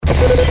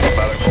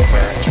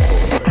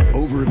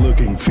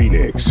Overlooking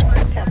Phoenix,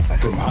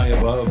 from high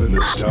above in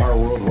the Star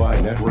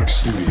Worldwide Network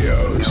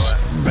studios,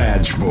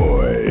 Badge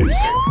Boys.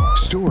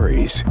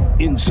 Stories,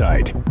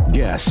 insight,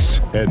 guests,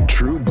 and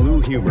true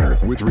blue humor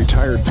with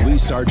retired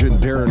Police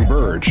Sergeant Darren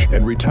Birch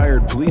and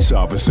retired police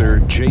officer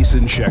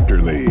Jason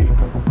Schechterly.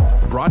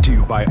 Brought to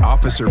you by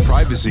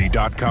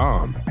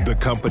OfficerPrivacy.com, the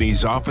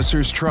company's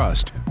officers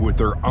trust with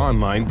their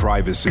online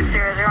privacy. 00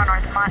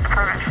 North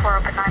Department 4,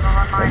 open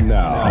 911 line. And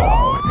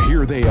now,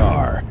 here they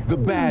are, the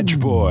Badge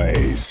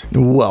Boys.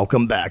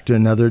 Welcome back to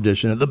another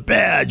edition of the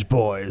Badge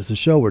Boys, the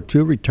show where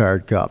two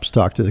retired cops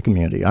talk to the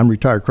community. I'm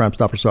retired Crime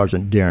Stopper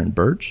Sergeant Darren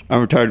Birch.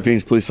 I'm retired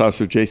Phoenix Police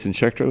Officer Jason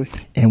Schechterly.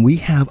 And we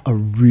have a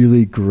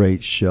really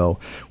great show.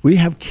 We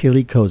have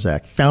Kaylee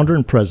Kozak, founder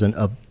and president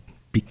of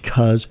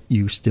Because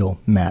You Still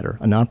Matter,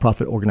 a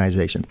nonprofit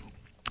organization.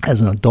 As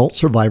an adult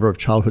survivor of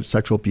childhood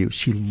sexual abuse,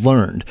 she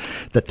learned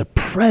that the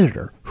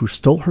predator who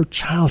stole her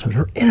childhood,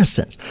 her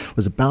innocence,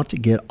 was about to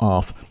get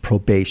off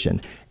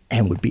probation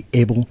and would be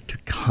able to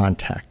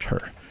contact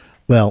her.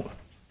 Well,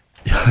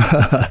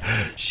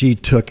 she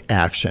took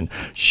action.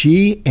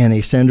 She and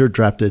a senator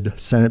drafted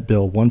Senate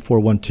Bill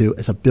 1412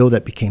 as a bill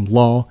that became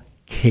law,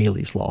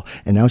 Kaylee's Law.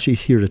 And now she's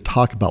here to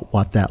talk about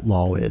what that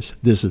law is.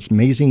 This is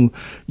amazing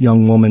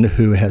young woman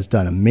who has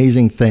done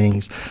amazing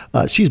things.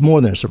 She's more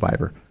than a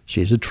survivor.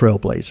 She's a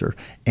trailblazer.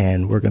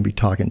 And we're going to be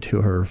talking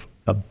to her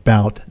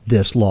about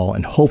this law.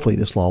 And hopefully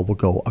this law will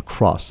go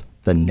across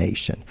the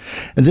nation.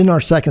 And then our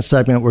second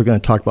segment, we're going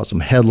to talk about some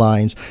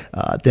headlines.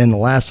 Then the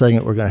last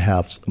segment, we're going to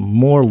have some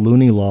more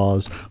loony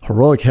laws,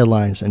 heroic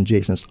headlines, and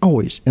Jason's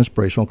always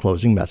inspirational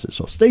closing message.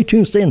 So stay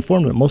tuned, stay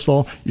informed, and most of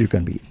all, you're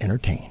going to be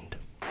entertained.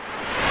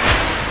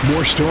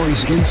 More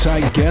stories,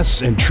 insight,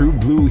 guests, and true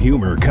blue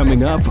humor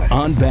coming up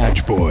on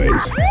Badge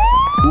Boys.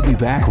 We'll be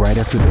back right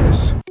after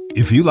this.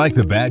 If you like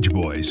the Badge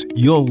Boys,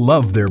 you'll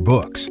love their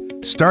books.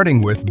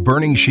 Starting with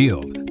Burning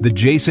Shield, the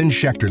Jason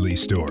Schechterly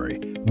story,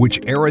 which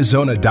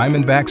Arizona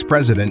Diamondbacks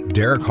president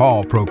Derek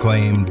Hall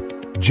proclaimed,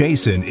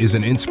 "Jason is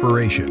an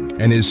inspiration,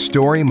 and his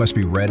story must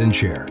be read and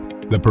shared."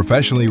 The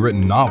professionally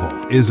written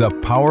novel is a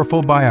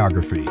powerful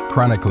biography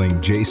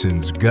chronicling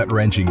Jason's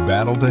gut-wrenching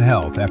battle to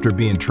health after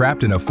being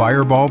trapped in a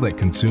fireball that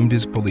consumed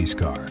his police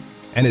car,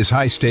 and his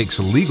high-stakes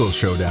legal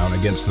showdown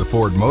against the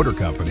Ford Motor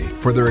Company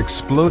for their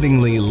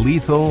explodingly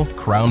lethal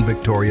Crown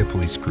Victoria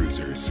police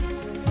cruisers.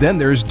 Then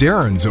there's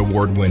Darren's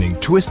award-winning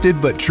Twisted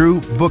But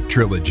True book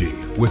trilogy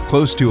with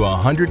close to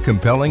 100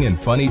 compelling and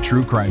funny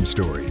true crime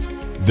stories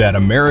that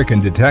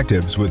American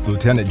Detectives with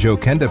Lieutenant Joe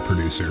Kenda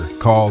producer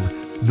called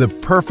The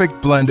Perfect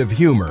Blend of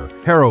Humor,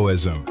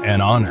 Heroism,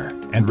 and Honor.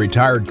 And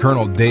retired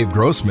Colonel Dave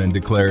Grossman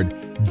declared,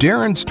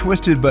 Darren's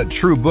Twisted But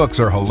True books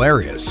are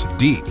hilarious,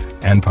 deep,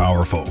 and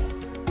powerful.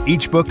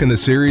 Each book in the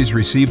series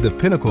received the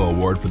Pinnacle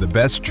Award for the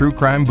Best True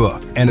Crime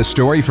Book, and a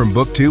story from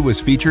Book 2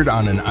 was featured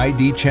on an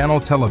ID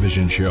channel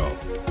television show.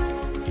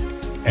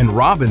 And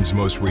Robin's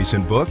most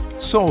recent book,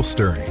 Soul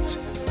Stirrings,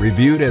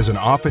 reviewed as an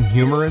often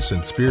humorous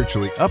and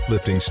spiritually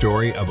uplifting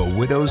story of a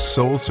widow's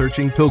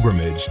soul-searching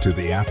pilgrimage to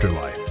the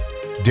afterlife.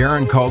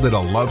 Darren called it a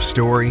love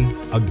story,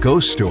 a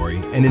ghost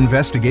story, an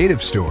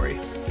investigative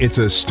story. It's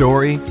a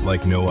story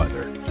like no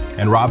other.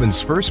 And Robin's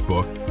first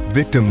book,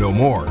 Victim No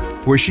More,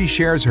 where she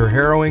shares her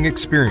harrowing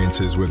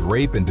experiences with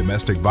rape and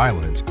domestic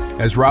violence,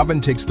 as Robin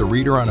takes the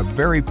reader on a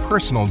very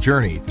personal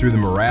journey through the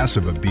morass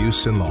of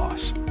abuse and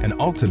loss, and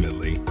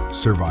ultimately,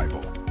 survival.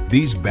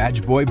 These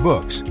Badge Boy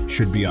books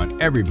should be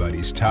on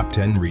everybody's top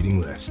 10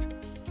 reading list.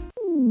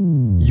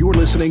 You're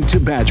listening to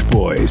Badge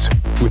Boys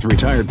with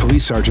retired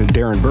Police Sergeant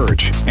Darren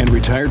Birch and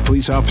retired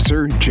Police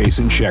Officer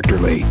Jason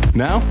Schechterly.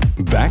 Now,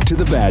 back to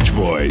the Badge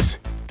Boys.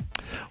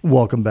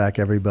 Welcome back,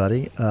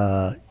 everybody.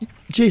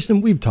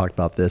 Jason, we've talked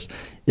about this.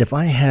 If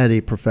I had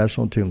a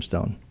professional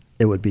tombstone,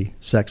 it would be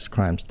sex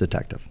crimes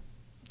detective.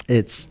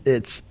 It's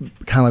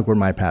kind of like where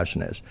my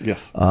passion is.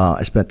 Yes.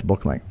 I spent the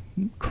bulk of my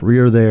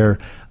career there.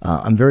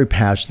 I'm very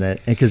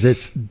passionate because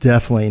it's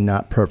definitely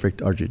not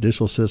perfect. Our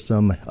judicial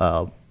system,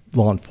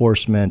 law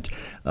enforcement,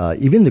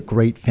 even the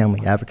great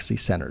family advocacy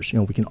centers,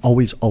 we can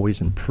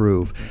always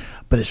improve.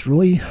 But it's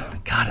really,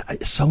 God,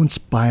 it's so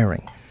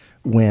inspiring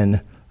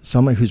when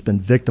someone who's been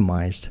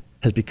victimized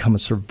has become a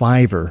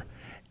survivor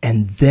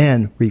and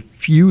then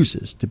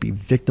refuses to be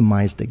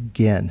victimized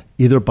again,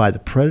 either by the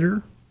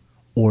predator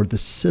or the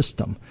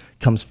system,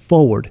 comes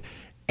forward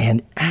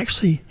and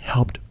actually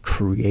helped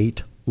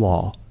create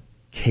law,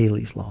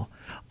 Kaylee's Law.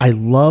 I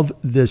love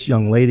this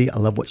young lady. I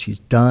love what she's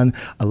done.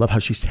 I love how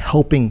she's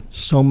helping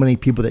so many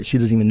people that she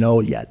doesn't even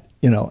know yet,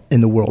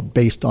 in the world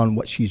based on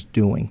what she's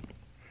doing.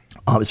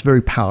 It's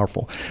very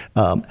powerful.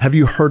 Have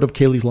you heard of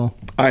Kaylee's Law?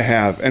 I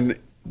have. And,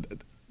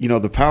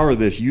 the power of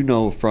this,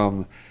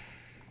 from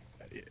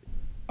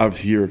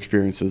obviously your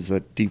experiences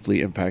that deeply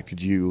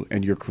impacted you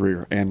and your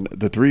career. And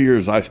the 3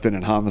 years I spent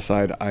in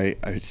homicide, I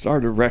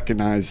started to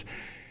recognize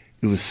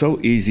it was so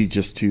easy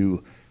just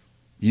to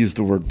use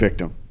the word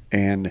victim,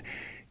 and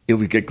it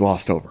would get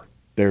glossed over.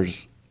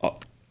 It's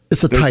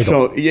a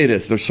title. It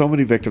is. There's so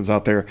many victims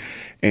out there,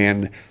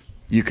 and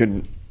you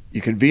can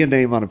be a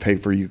name on a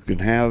paper. You can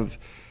have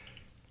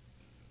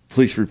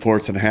police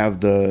reports and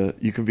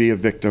you can be a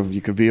victim,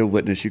 you can be a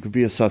witness, you can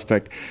be a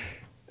suspect,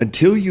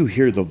 until you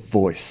hear the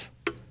voice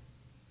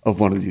of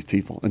one of these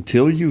people,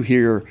 until you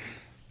hear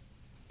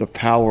the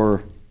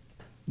power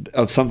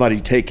of somebody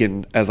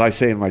taking, as I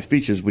say in my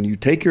speeches, when you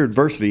take your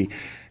adversity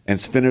and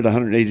spin it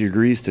 180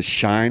 degrees to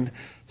shine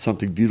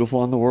something beautiful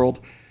on the world,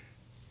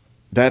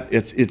 that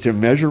it's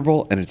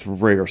immeasurable and it's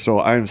rare. So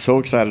I am so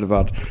excited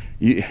about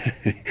you.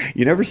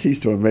 You never cease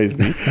to amaze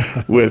me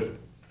with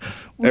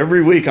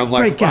every week. I'm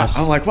like, wow,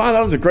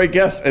 that was a great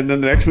guest. And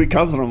then the next week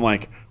comes and I'm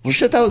like, well,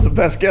 shit, that was the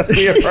best guest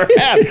we ever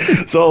had.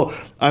 So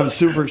I'm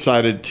super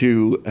excited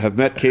to have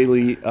met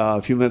Kaylee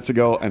a few minutes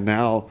ago and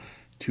now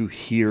to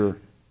hear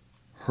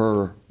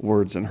her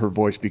words and her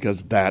voice,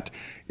 because that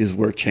is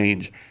where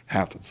change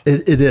happens.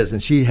 It is,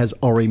 and she has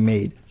already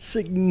made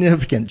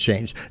significant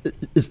change.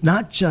 It's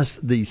not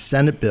just the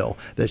Senate bill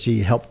that she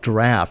helped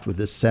draft with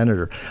this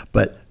senator,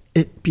 but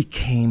it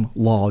became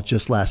law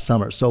just last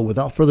summer. So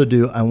without further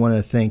ado, I want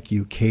to thank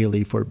you,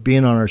 Kaylee, for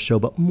being on our show,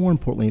 but more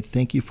importantly,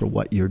 thank you for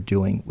what you're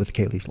doing with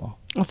Kaylee's Law.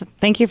 Well,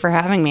 thank you for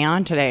having me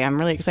on today. I'm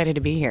really excited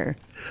to be here.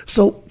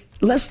 So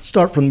let's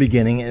start from the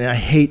beginning, and I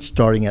hate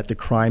starting at the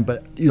crime,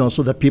 but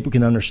so that people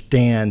can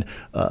understand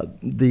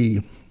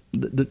the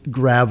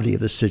gravity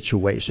of the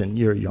situation.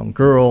 You're a young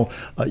girl.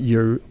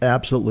 You're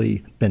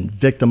absolutely been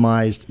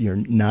victimized. You're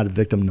not a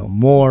victim no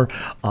more,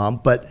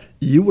 but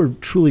you were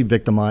truly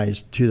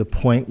victimized to the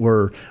point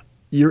where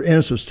your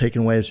innocence was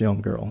taken away as a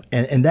young girl,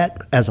 and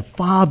that, as a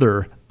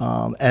father,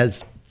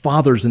 as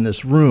fathers in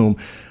this room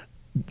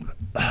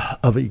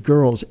of a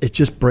girls, it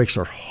just breaks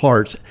our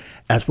hearts,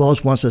 as well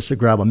as wants us to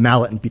grab a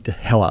mallet and beat the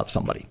hell out of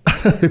somebody,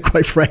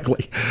 quite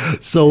frankly.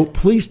 So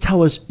please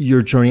tell us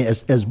your journey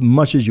as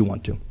much as you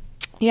want to.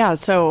 Yeah,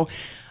 so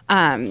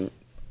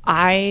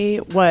I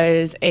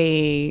was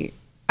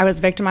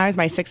victimized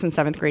my 6th and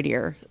 7th grade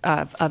year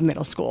of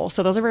middle school.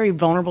 So those are very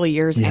vulnerable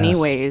years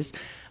anyways.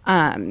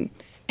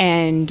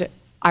 And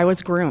I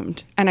was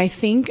groomed. And I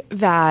think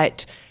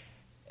that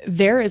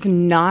there is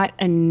not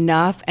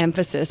enough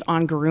emphasis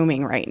on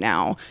grooming right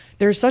now.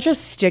 There's such a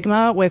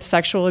stigma with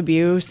sexual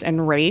abuse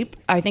and rape.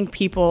 I think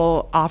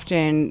people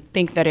often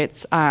think that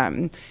it's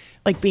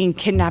like being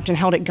kidnapped and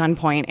held at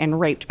gunpoint and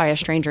raped by a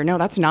stranger. No,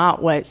 that's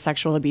not what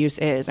sexual abuse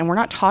is. And we're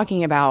not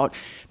talking about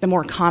the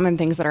more common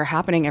things that are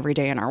happening every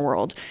day in our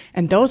world.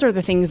 And those are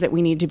the things that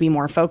we need to be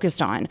more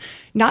focused on.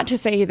 Not to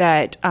say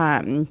that,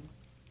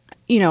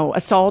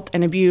 assault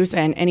and abuse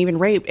and even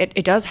rape,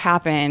 it does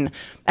happen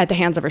at the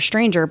hands of a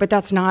stranger, but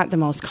that's not the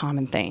most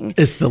common thing.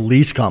 It's the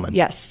least common.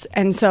 Yes.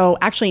 And so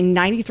actually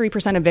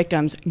 93% of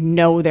victims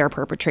know their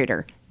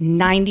perpetrator.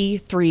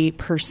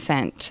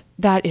 93%.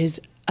 That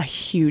is a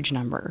huge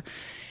number.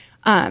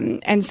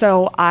 And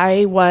so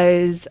I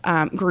was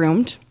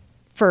groomed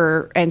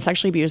and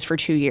sexually abused for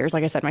 2 years,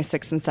 like I said, my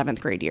 6th and 7th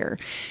grade year.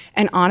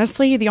 And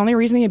honestly, the only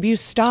reason the abuse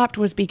stopped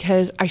was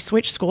because I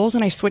switched schools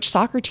and I switched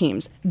soccer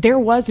teams. There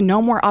was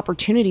no more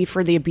opportunity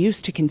for the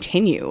abuse to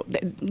continue.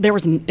 There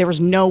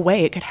was no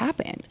way it could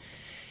happen.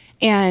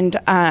 And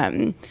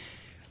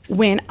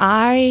when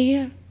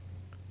I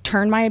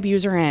turned my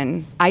abuser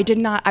in,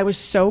 I was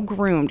so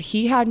groomed.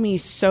 He had me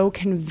so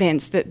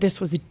convinced that this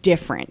was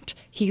different.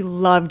 He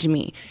loved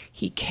me.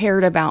 He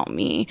cared about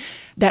me,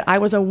 that I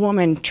was a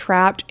woman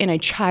trapped in a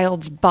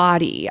child's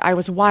body. I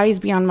was wise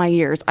beyond my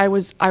years. I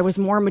was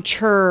more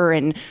mature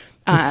and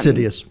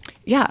insidious.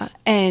 Yeah.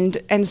 And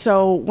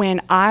so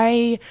when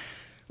I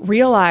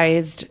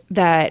realized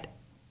that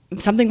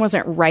something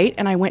wasn't right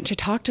and I went to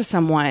talk to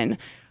someone,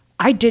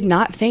 I did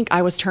not think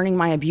I was turning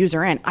my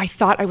abuser in. I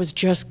thought I was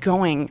just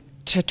going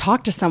to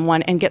talk to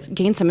someone and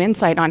gain some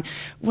insight on,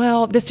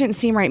 well, this didn't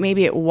seem right,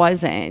 maybe it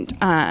wasn't.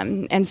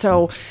 And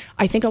so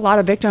I think a lot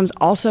of victims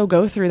also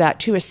go through that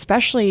too,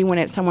 especially when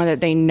it's someone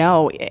that they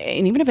know.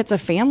 And even if it's a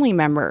family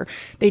member,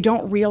 they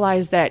don't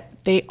realize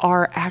that they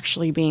are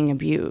actually being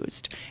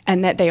abused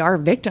and that they are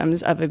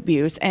victims of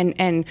abuse.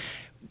 And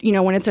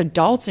when it's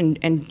adults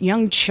and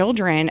young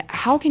children,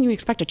 how can you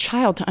expect a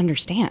child to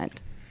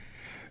understand?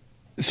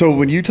 So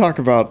when you talk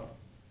about,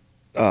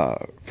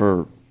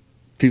 for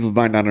people who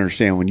might not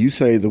understand, when you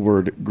say the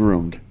word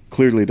groomed,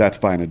 clearly that's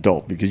by an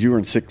adult because you were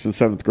in 6th and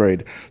 7th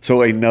grade.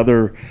 So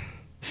another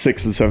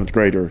 6th and 7th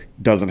grader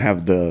doesn't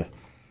have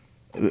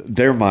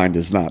their mind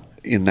is not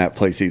in that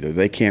place either.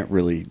 They can't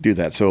really do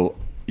that. So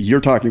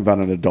you're talking about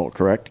an adult,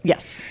 correct?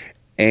 Yes.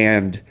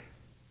 And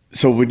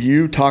so when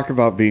you talk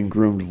about being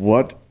groomed,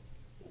 what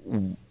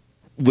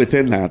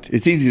within that,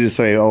 it's easy to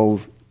say, oh,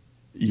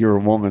 you're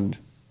a woman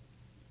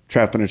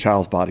trapped in a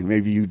child's body.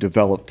 Maybe you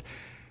developed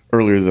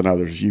earlier than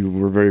others. You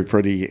were very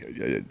pretty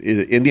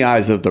in the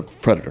eyes of the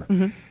predator.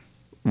 Mm-hmm.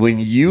 When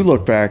you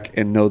look back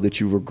and know that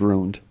you were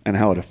groomed and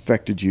how it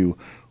affected you,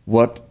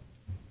 what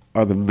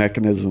are the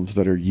mechanisms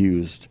that are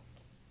used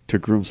to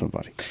groom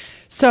somebody?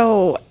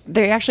 So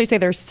they actually say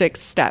there's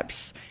 6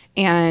 steps.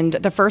 And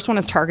the first one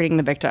is targeting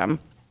the victim.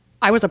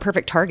 I was a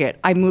perfect target.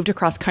 I moved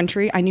across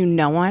country. I knew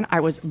no one. I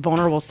was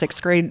vulnerable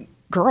 6th grade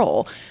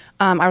girl.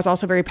 I was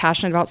also very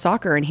passionate about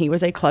soccer, and he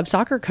was a club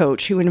soccer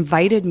coach who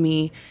invited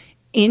me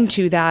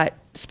into that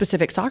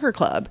specific soccer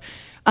club.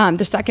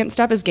 The second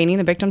step is gaining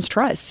the victim's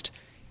trust.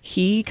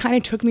 He kind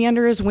of took me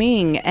under his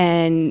wing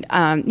and,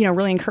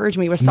 really encouraged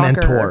me with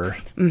soccer.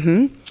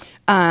 Mentor.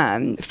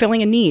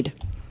 Filling a need.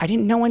 I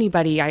didn't know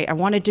anybody. I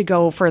wanted to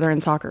go further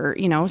in soccer,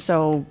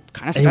 so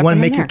kind of. And you want to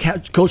make your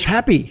coach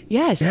happy.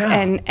 Yes, Yeah.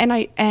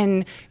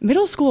 and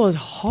middle school is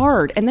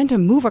hard, and then to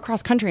move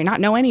across country and not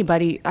know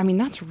anybody. I mean,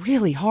 that's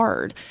really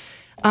hard.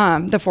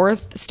 The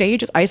fourth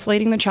stage is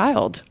isolating the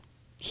child.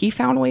 He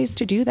found ways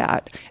to do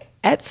that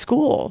at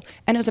school,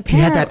 and as a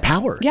parent, had that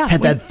power. Yeah,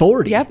 Had that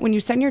authority. Yep. When you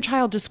send your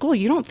child to school,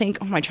 you don't think,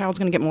 "Oh, my child's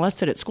going to get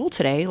molested at school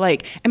today."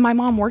 And my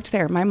mom worked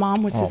there. My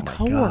mom was his my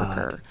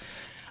coworker.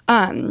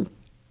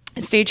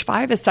 Stage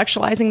 5 is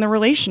sexualizing the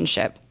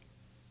relationship.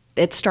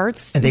 It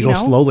starts, And they go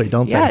slowly,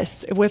 don't they?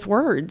 Yes, with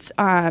words.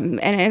 And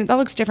that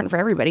looks different for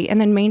everybody. And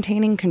then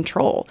maintaining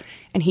control.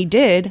 And he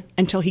did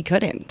until he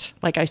couldn't.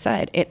 Like I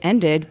said, it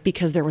ended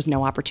because there was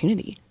no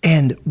opportunity.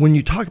 And when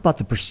you talk about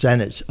the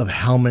percentage of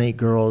how many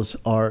girls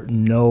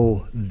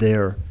know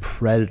their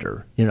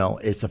predator,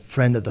 it's a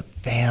friend of the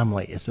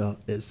family, it's a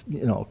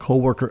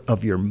coworker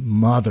of your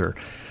mother.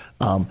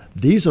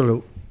 These are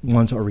the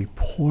ones that are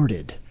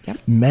reported. Yep.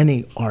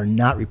 Many are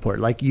not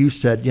reported. Like you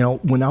said,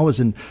 when I was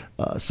in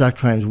sex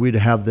crimes, we'd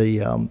have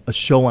a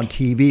show on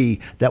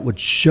TV that would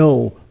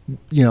show,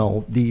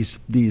 these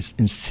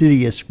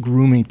insidious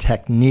grooming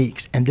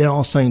techniques, and then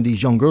all of a sudden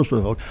these young girls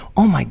would go,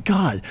 "Oh my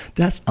God,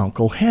 that's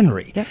Uncle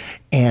Henry," Yep.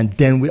 and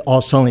then we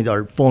all suddenly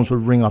our phones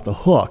would ring off the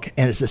hook,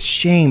 and it's a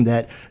shame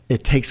that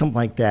it takes something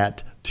like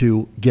that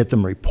to get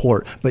them a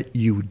report, but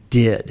you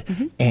did,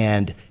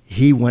 and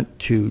he went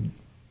to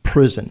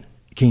prison.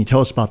 Can you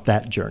tell us about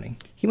that journey?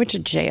 He went to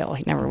jail.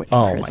 He never went to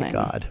Oh prison. my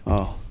God.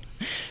 Oh,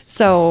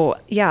 So,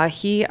 yeah,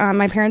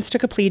 my parents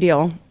took a plea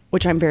deal,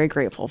 which I'm very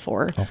grateful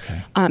for.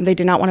 Okay. They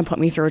did not want to put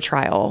me through a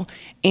trial.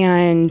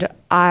 And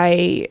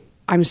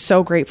I'm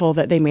so grateful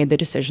that they made the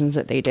decisions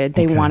that they did.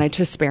 They Okay. wanted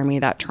to spare me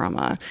that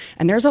trauma.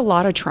 And there's a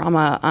lot of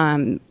trauma,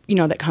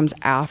 that comes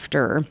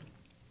after.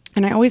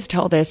 And I always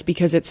tell this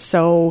because it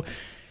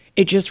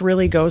just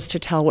really goes to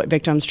tell what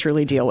victims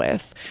truly deal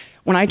with.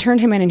 When I turned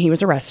him in and he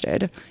was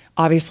arrested,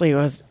 obviously it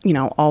was,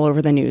 all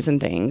over the news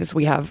and things.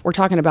 We're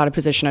talking about a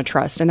position of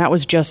trust, and that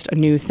was just a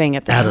new thing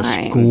at the Out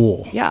time. of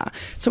school. Yeah.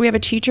 So we have a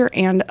teacher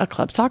and a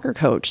club soccer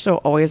coach, so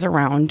always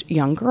around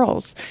young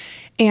girls.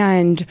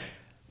 And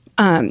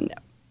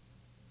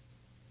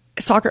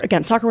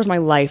soccer was my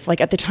life. Like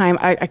at the time,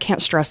 I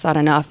can't stress that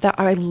enough, that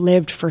I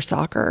lived for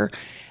soccer.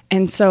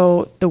 And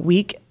so the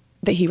week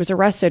that he was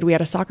arrested, we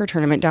had a soccer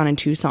tournament down in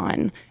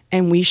Tucson,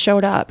 and we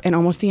showed up, and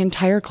almost the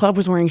entire club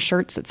was wearing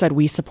shirts that said,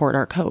 "We support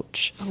our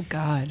coach." Oh,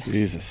 God.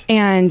 Jesus.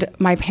 And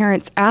my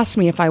parents asked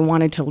me if I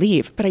wanted to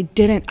leave, but I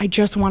didn't. I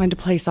just wanted to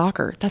play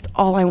soccer. That's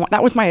all I want.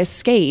 That was my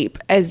escape,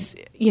 as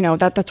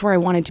that's where I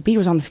wanted to be,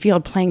 was on the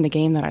field playing the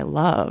game that I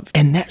loved.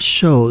 And that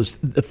shows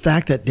the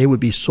fact that they would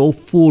be so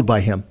fooled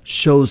by him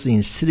shows the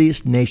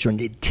insidious nature and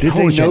the know who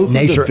intelligent the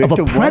nature of a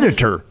victim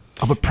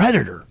was?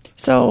 predator.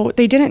 So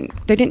they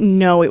didn't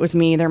know it was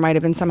me. There might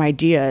have been some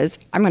ideas.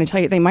 I'm going to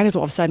tell you, they might as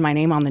well have said my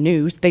name on the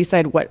news. They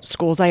said what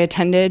schools I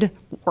attended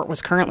or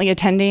was currently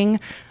attending,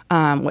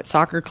 what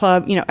soccer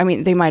club,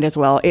 they might as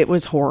well. It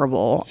was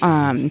horrible.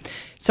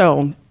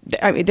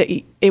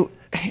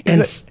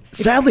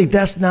 Sadly,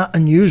 that's not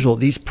unusual.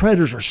 These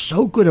predators are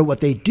so good at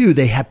what they do.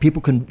 They have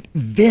people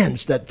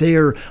convinced that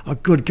they're a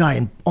good guy,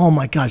 and oh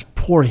my gosh,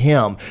 poor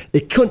him.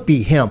 It couldn't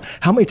be him.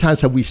 How many times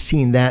have we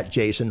seen that,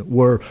 Jason,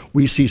 where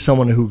we see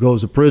someone who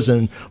goes to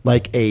prison,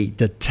 like a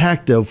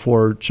detective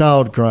for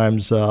child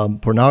crimes,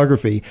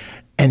 pornography,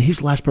 and he's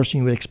the last person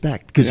you would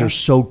expect because they're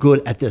so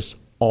good at this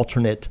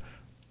alternate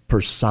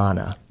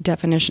persona.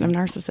 Definition of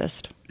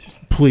narcissist.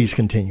 Please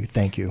continue.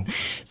 Thank you.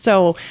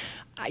 So,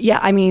 yeah,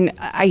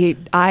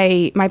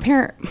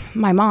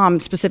 my mom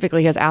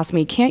specifically has asked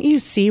me, can't you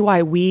see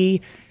why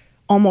we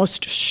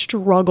almost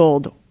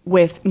struggled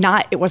with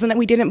it wasn't that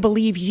we didn't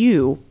believe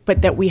you,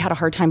 but that we had a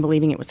hard time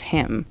believing it was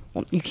him?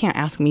 Well, you can't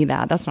ask me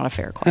that. That's not a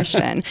fair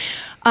question.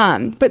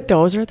 But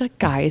those are the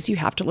guys you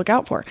have to look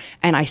out for.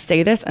 And I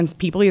say this, and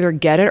people either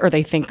get it or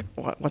they think,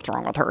 what's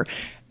wrong with her?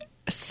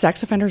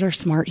 Sex offenders are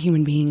smart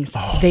human beings.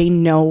 They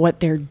know what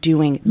they're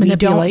doing.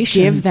 Manipulation.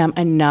 We don't give them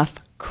enough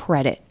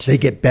credit. They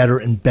get better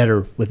and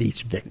better with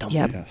each victim.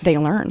 Yep, Yes. they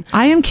learn.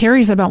 I am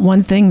curious about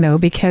one thing, though,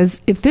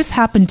 because if this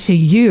happened to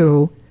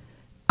you,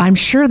 I'm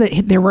sure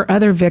that there were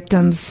other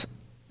victims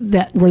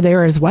that were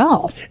there as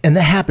well. And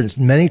that happens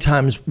many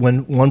times when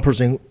one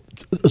person,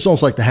 it's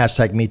almost like the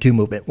hashtag Me Too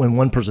movement, when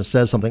one person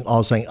says something, all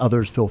of a sudden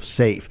others feel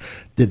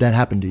safe. Did that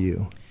happen to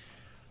you?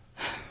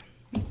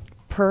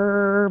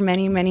 Per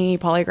many, many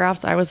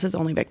polygraphs, I was his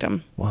only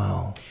victim.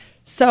 Wow.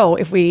 So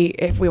if we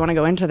want to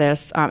go into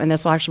this, and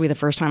this will actually be the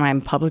first time I'm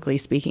publicly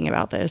speaking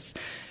about this,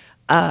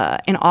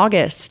 in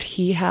August,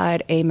 he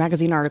had a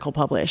magazine article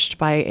published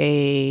by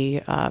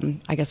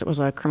I guess it was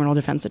a criminal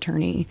defense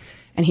attorney,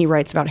 and he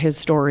writes about his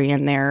story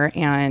in there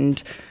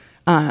and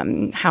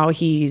how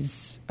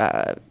he's,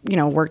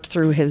 worked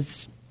through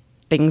his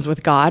things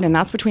with God, and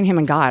that's between him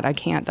and God. I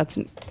can't. That's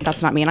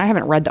not me. And I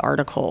haven't read the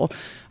article.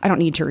 I don't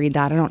need to read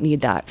that. I don't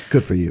need that.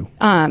 Good for you.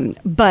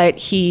 But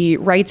he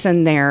writes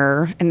in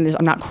there, and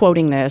I'm not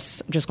quoting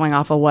this, just going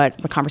off of what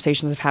the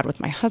conversations I've had with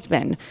my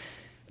husband,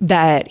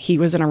 that he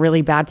was in a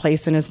really bad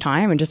place in his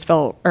time and just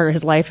felt, or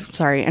his life,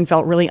 sorry, and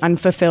felt really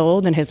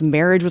unfulfilled, and his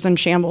marriage was in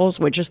shambles,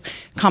 which is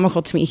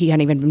comical to me. He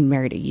hadn't even been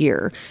married a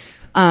year.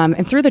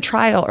 And through the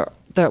trial,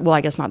 well,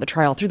 I guess not the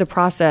trial, through the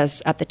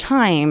process at the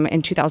time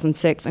in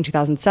 2006 and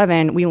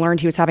 2007, we learned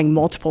he was having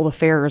multiple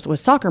affairs with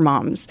soccer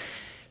moms.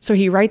 So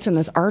he writes in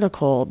this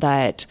article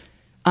that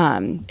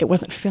it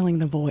wasn't filling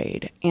the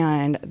void,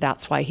 and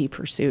that's why he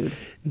pursued me.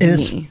 And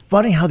it's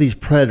funny how these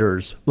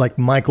predators, like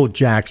Michael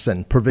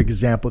Jackson, perfect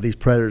example of these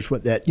predators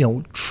that,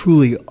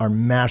 truly are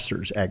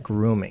masters at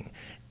grooming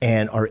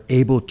and are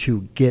able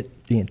to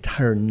get the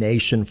entire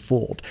nation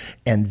fooled.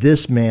 And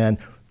this man,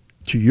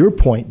 to your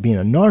point, being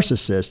a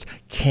narcissist,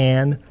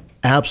 can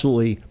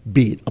absolutely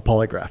beat a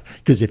polygraph.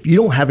 Because if you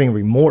don't have any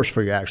remorse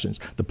for your actions,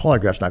 the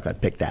polygraph's not going to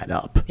pick that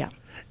up. Yeah.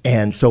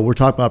 And so we're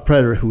talking about a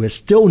predator who is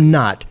still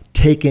not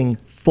taking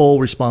full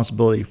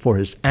responsibility for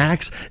his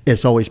acts.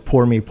 It's always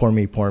poor me, poor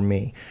me, poor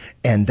me.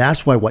 And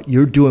that's why what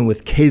you're doing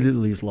with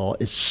Kaylee's Law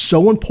is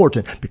so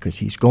important, because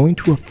he's going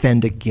to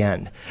offend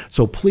again.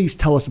 So please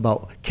tell us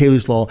about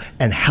Kaylee's Law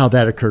and how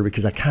that occurred,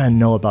 because I kind of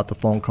know about the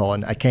phone call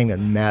and I can't even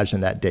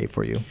imagine that day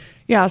for you.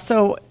 Yeah,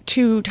 so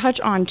to touch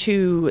on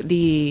to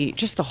the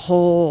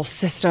whole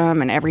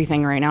system and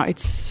everything right now,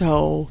 it's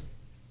so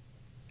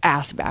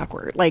ass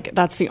backward. Like,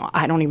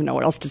 I don't even know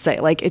what else to say.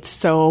 Like, it's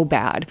so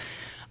bad.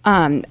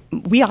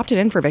 We opted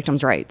in for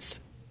victims'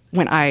 rights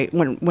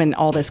when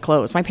all this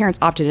closed. My parents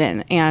opted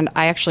in, and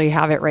I actually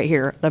have it right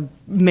here, the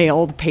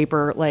mailed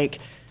paper, like,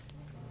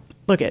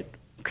 look at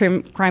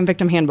Crime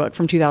Victim Handbook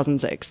from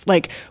 2006.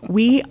 Like,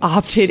 we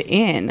opted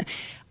in.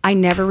 I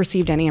never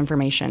received any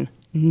information.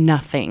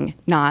 Nothing,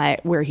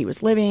 not where he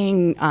was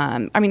living.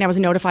 I was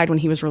notified when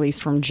he was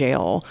released from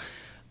jail,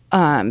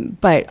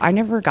 but I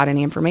never got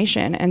any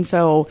information. And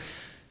so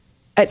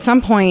at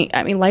some point,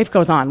 life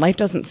goes on. Life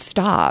doesn't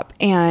stop.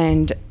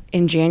 And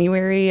in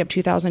January of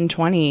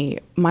 2020,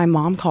 my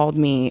mom called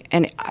me,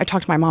 and I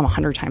talked to my mom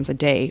 100 times a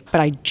day, but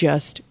I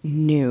just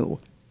knew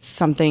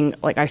something,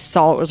 like I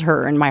saw it was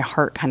her, and my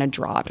heart kind of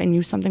dropped. I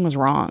knew something was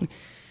wrong.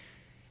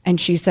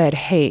 And she said,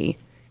 hey,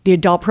 the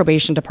adult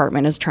probation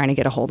department is trying to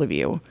get a hold of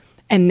you.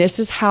 And this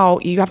is how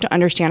you have to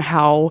understand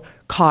how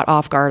caught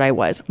off guard I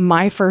was.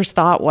 My first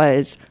thought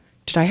was,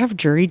 did I have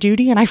jury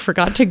duty and I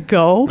forgot to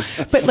go?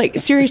 But like,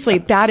 seriously,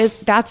 that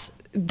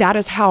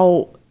is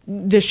how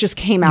this just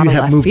came out of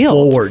left field. You have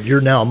moved forward.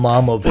 You're now a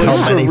mom of how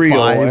many? Surreal,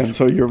 5? and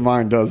so your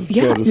mind does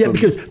go to some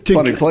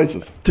funny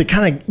places. To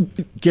kind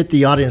of get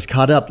the audience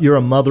caught up, you're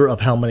a mother of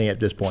how many at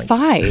this point?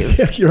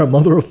 5. You're a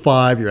mother of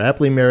 5. You're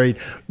happily married.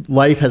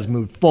 Life has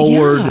moved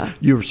forward. Yeah.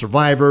 You're a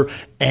survivor,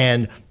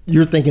 and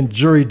you're thinking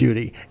jury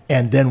duty.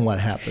 And then what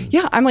happened?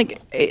 Yeah, I'm like,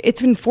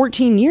 it's been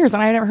 14 years,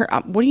 and I never heard.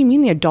 What do you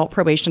mean the adult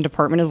probation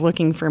department is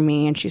looking for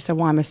me? And she said,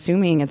 well, I'm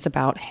assuming it's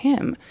about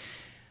him.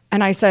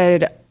 And I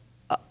said,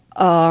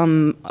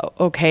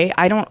 okay,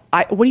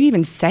 what do you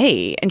even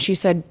say? And she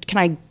said, can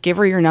I give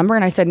her your number?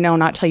 And I said, no,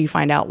 not till you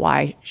find out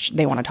why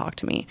they want to talk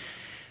to me.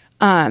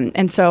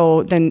 And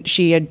so then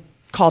she had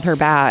called her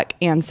back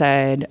and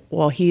said,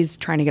 well, he's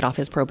trying to get off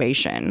his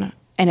probation.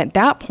 And at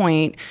that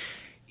point,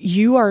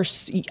 you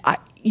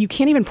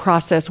can't even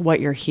process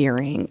what you're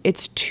hearing.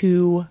 It's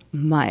too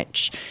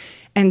much.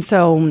 And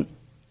so,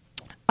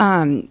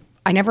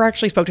 I never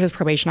actually spoke to his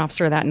probation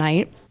officer that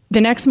night. The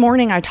next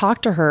morning I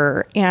talked to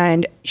her,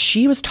 and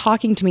she was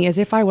talking to me as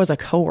if I was a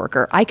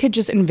coworker. I could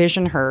just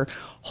envision her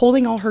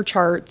holding all her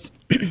charts,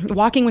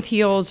 walking with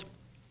heels.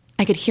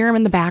 I could hear him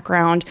in the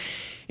background.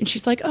 And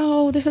she's like,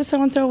 oh, this is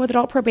so-and-so with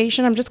adult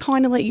probation. I'm just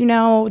calling to let you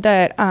know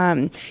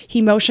that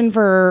he motioned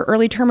for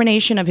early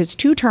termination of his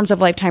 2 terms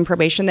of lifetime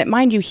probation that,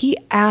 mind you, he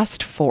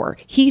asked for.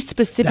 He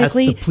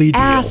specifically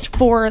asked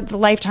for the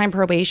lifetime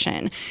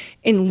probation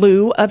in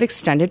lieu of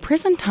extended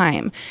prison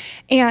time.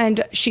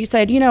 And she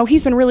said,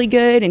 he's been really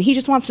good, and he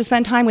just wants to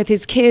spend time with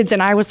his kids.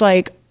 And I was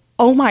like,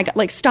 oh my God,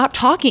 like, stop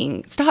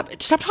talking. Stop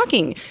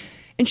talking.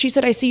 And she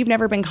said, I see you've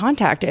never been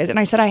contacted. And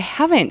I said, I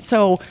haven't.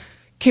 So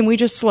can we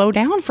just slow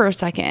down for a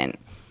second?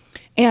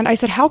 And I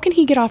said, how can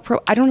he get off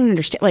I don't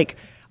understand. Like,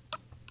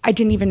 I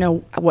didn't even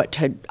know what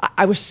to,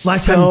 I was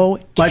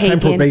lifetime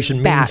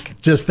probation back. Means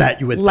just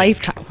that, you would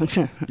lifetime.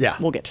 Think. Yeah.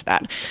 We'll get to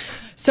that.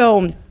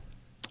 So,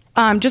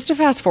 just to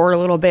fast forward a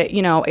little bit,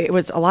 it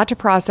was a lot to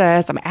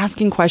process. I'm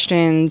asking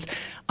questions.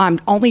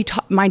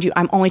 Mind you,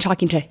 I'm only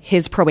talking to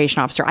his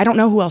probation officer. I don't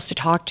know who else to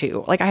talk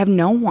to. Like, I have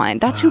no one.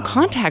 That's who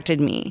contacted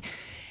me.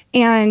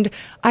 And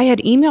I had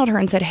emailed her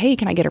and said, hey,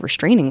 can I get a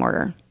restraining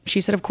order? She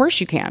said, of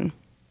course you can.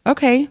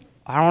 Okay.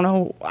 I don't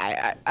know.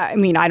 I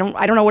mean, I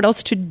don't know what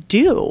else to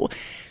do.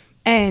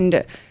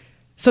 And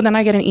So then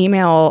I get an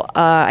email,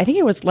 I think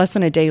it was less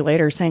than a day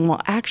later, saying, well,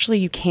 actually,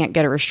 you can't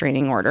get a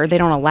restraining order. They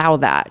don't allow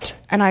that.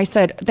 And I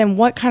said, then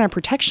what kind of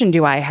protection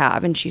do I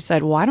have? And she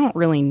said, well, I don't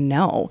really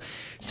know.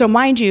 So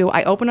mind you,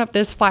 I open up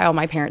this file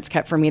my parents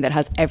kept for me that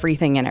has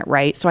everything in it,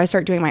 right? So I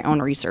start doing my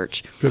own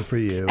research. Good for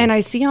you. And I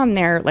see on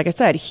there, like I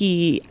said,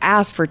 he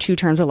asked for 2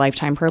 terms of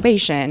lifetime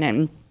probation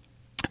and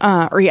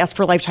or he asked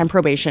for lifetime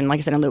probation, like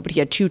I said in lieu, but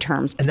he had 2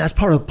 terms. And that's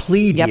part of a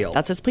plea deal. Yep,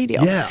 that's his plea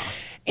deal. Yeah.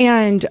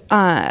 And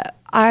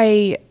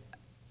I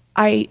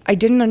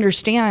didn't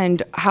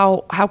understand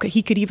how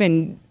he could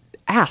even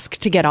ask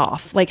to get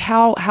off. Like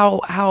how's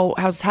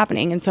this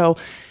happening? And so,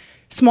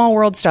 small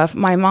world stuff.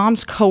 My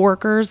mom's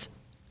coworker's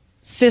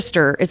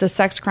sister is a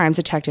sex crimes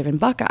detective in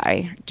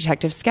Buckeye,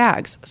 Detective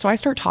Skaggs. So I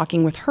start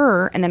talking with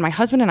her, and then my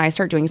husband and I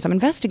start doing some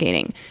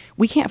investigating.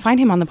 We can't find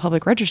him on the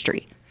public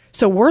registry.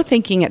 So we're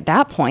thinking at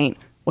that point,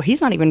 well,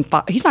 he's not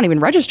even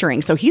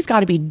registering, so he's got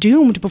to be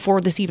doomed before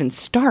this even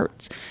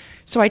starts.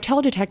 So I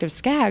tell Detective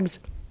Skaggs,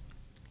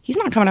 he's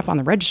not coming up on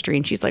the registry.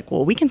 And she's like,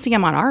 well, we can see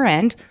him on our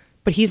end,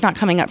 but he's not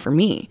coming up for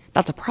me.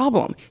 That's a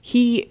problem.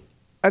 He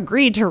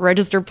agreed to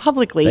register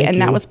publicly,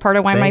 that was part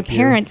of why my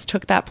parents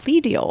took that plea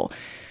deal.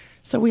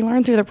 So we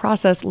learned through the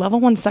process,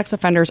 level 1 sex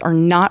offenders are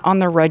not on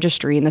the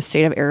registry in the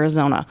state of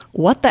Arizona.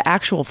 What the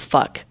actual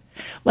fuck?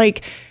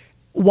 Like,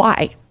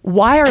 why?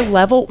 Why are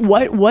level,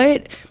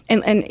 what?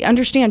 And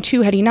understand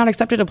too, had he not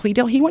accepted a plea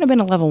deal, he would have been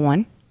a level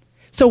 1.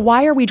 So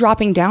why are we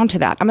dropping down to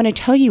that? I'm going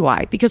to tell you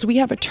why. Because we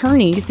have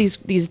attorneys,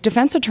 these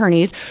defense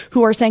attorneys,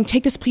 who are saying,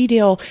 take this plea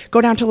deal,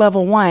 go down to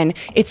level 1.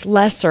 It's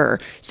lesser.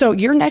 So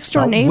your next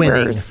door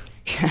neighbors,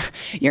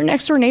 your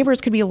next door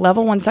neighbors could be a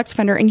level 1 sex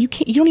offender, and you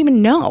don't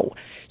even know.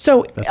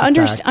 So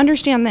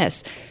understand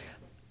this.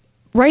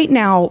 Right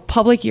now,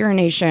 public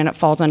urination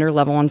falls under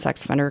level 1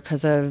 sex offender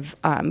because of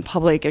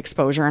public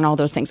exposure and all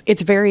those things.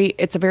 It's a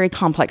very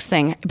complex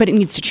thing, but it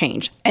needs to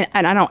change, and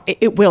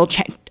it will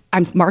change.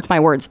 Mark my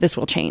words, this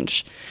will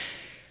change.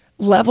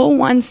 Level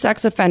 1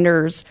 sex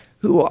offenders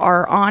who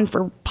are on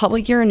for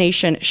public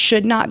urination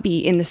should not be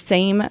in the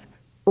same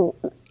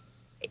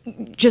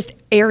just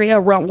area,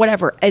 realm,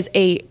 whatever, as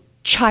a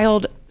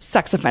child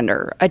sex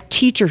offender, a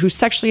teacher who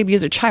sexually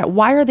abused a child.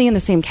 Why are they in the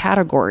same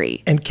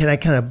category? And can I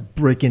kind of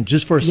break in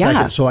just for a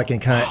second so I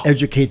can kind of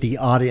educate the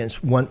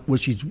audience? What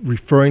she's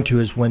referring to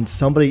is when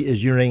somebody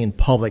is urinating in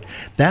public,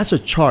 that's a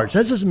charge.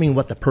 That doesn't mean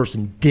what the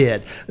person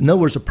did. In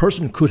other words, a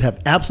person could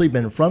have absolutely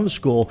been in front of the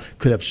school,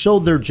 could have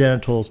showed their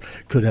genitals,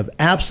 could have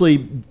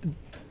absolutely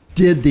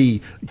did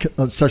the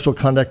sexual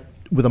conduct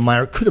with a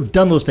minor, could have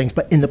done those things,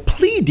 but in the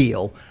plea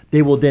deal,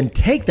 they will then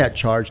take that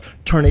charge,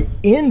 turn it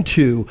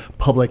into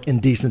public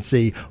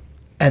indecency,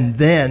 and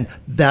then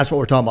that's what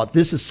we're talking about.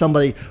 This is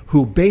somebody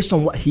who, based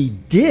on what he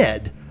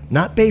did,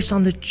 not based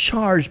on the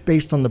charge,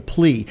 based on the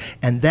plea,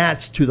 and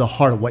that's to the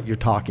heart of what you're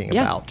talking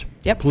about.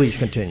 Yep. Please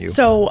continue.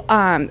 So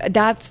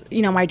that's,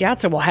 my dad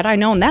said, well, had I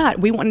known that,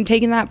 we wouldn't have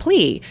taken that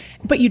plea.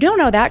 But you don't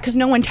know that because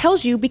no one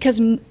tells you, because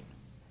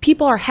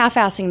people are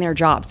half-assing their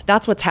jobs.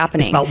 That's what's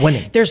happening. It's about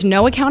winning. There's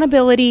no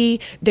accountability.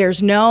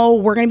 There's no,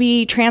 we're going to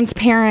be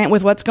transparent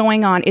with what's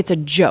going on. It's a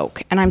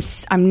joke, and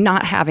I'm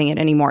not having it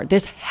anymore.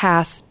 This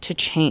has to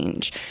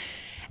change.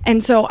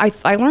 And so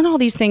I learned all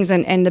these things,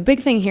 and the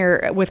big thing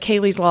here with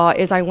Kaylee's Law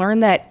is I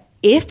learned that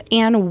if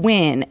and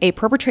when a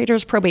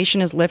perpetrator's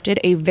probation is lifted,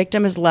 a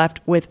victim is left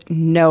with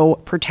no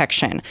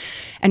protection.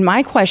 And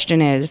my question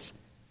is,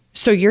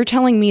 so you're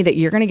telling me that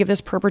you're going to give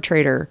this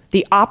perpetrator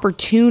the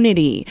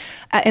opportunity,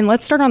 and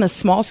let's start on the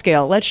small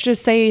scale. Let's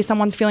just say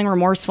someone's feeling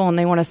remorseful and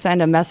they want to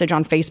send a message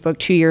on Facebook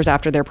 2 years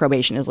after their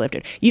probation is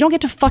lifted. You don't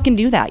get to fucking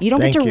do that. You don't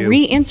get to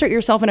reinsert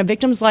yourself in a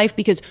victim's life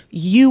because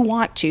you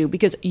want to,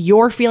 because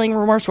you're feeling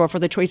remorseful for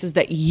the choices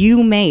that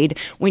you made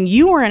when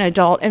you were an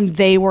adult and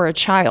they were a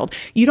child.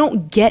 You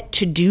don't get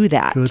to do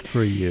that. Good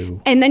for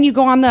you. And then you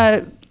go on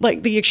the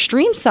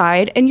extreme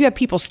side and you have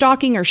people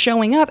stalking or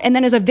showing up, and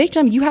then as a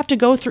victim you have to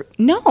go through.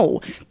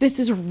 No, this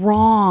is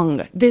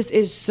wrong. This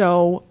is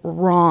so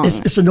wrong.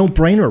 It's a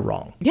no-brainer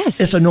wrong. Yes.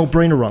 It's a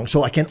no-brainer wrong.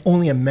 So I can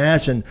only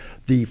imagine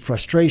the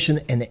frustration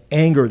and the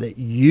anger that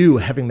you,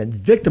 having been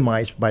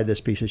victimized by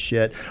this piece of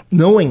shit,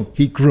 knowing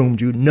he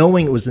groomed you,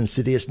 knowing it was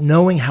insidious,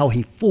 knowing how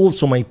he fooled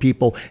so many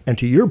people, and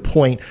to your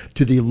point,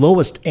 to the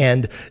lowest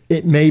end,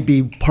 it may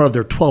be part of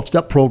their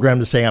 12-step program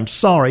to say, I'm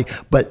sorry,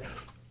 but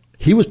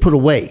he was put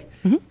away.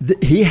 Mm-hmm.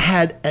 He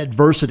had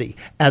adversity.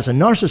 As a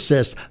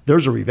narcissist,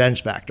 there's a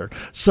revenge factor.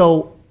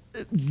 So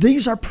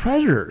these are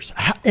predators,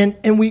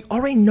 and we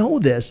already know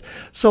this.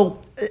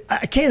 So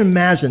I can't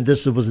imagine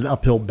this was an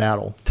uphill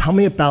battle. Tell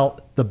me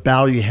about the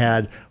battle you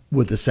had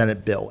with the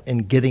Senate bill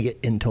and getting it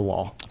into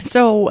law.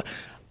 So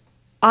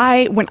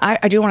I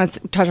do want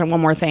to touch on one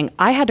more thing.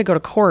 I had to go to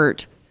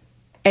court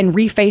and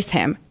reface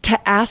him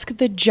to ask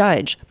the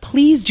judge,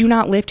 please do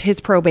not lift his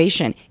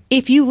probation.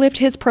 If you lift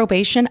his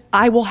probation,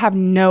 I will have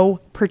no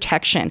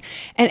protection.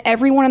 And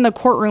everyone in the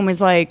courtroom is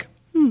like,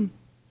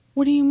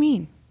 what do you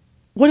mean?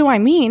 What do I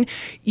mean?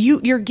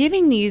 You're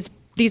giving these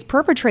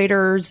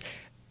perpetrators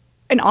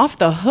an off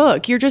the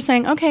hook. You're just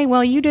saying, okay,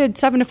 well, you did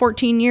 7 to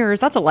 14 years.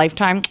 That's a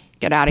lifetime.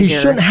 get out of He here.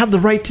 shouldn't have the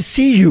right to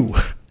see you.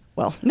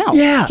 Well, no.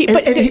 Yeah,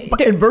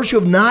 But in virtue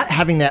of not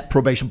having that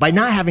probation, by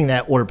not having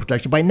that order of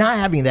protection, by not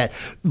having that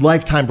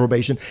lifetime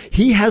probation,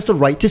 he has the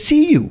right to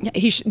see you.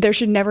 there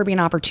should never be an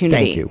opportunity.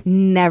 Thank you.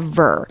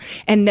 Never.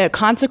 And the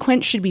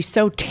consequence should be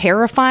so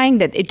terrifying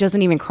that it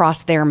doesn't even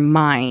cross their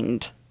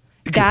mind.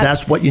 Because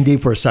that's what you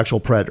need for a sexual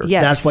predator.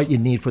 Yes. That's what you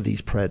need for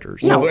these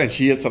predators. Well, and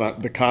she hits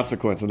on the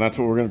consequence, and that's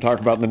what we're going to talk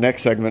about in the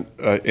next segment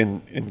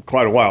in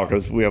quite a while,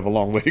 because we have a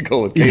long way to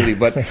go with Kaylee.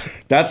 But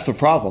that's the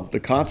problem.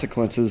 The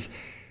consequences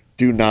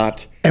do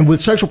not. And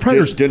with sexual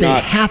predators, do they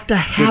not have to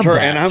have deter.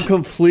 that. And I'm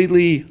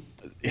completely.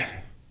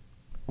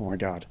 Oh my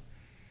God!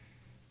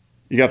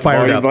 You got the Fired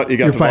volume up. button. You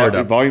got You're the fired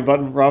up. volume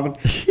button, Robin.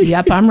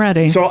 Yep, I'm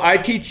ready. So I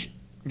teach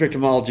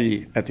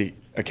victimology at the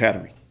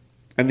academy,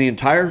 and the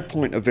entire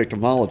point of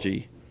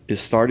victimology is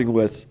starting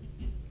with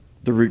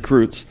the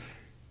recruits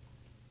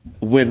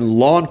when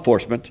law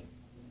enforcement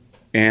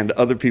and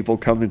other people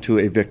come into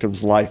a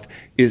victim's life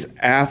is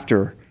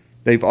after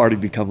they've already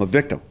become a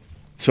victim.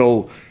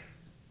 So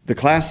the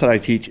class that I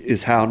teach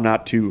is how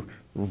not to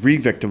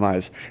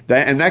re-victimize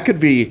that, and that could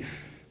be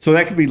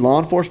law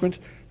enforcement,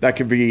 that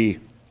could be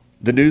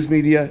the news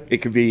media, it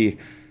could be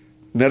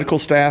medical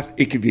staff,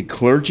 it could be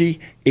clergy,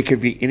 it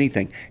could be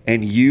anything,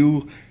 and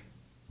you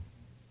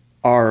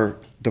are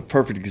the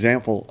perfect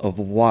example of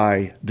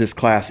why this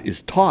class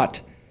is taught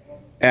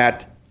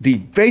at the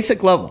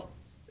basic level.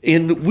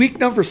 In week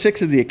number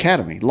 6 of the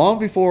academy, long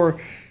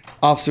before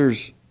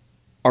officers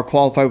are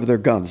qualified with their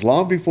guns,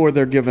 long before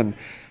they're given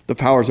the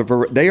powers of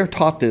they are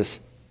taught this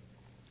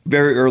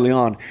very early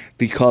on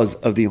because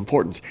of the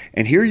importance.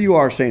 And here you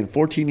are saying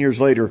 14 years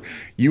later,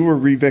 you were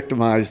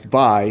re-victimized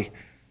by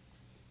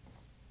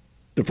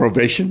the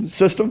probation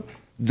system,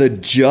 the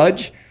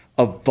judge,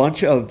 a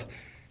bunch of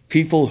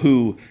people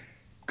who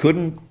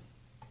couldn't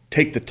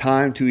take the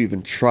time to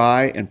even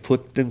try and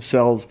put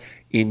themselves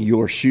in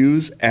your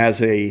shoes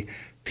as a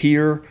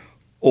peer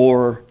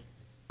or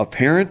a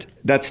parent.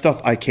 That stuff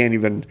I can't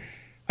even,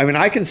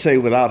 I can say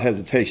without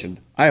hesitation,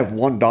 I have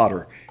one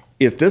daughter.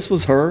 If this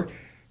was her,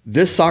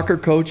 this soccer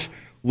coach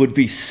would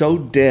be so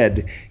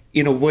dead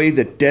in a way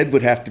that dead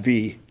would have to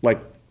be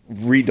like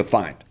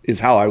redefined,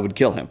 is how I would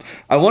kill him.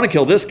 I want to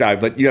kill this guy,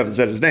 but you haven't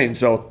said his name,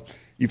 so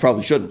you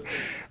probably shouldn't.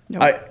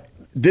 Nope.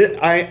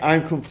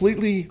 I'm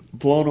completely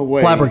blown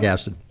away.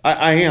 Flabbergasted.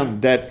 I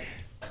am that.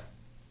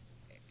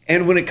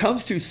 And when it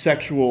comes to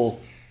sexual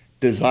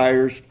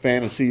desires,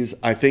 fantasies,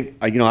 I think,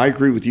 I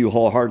agree with you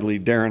wholeheartedly,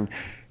 Darren.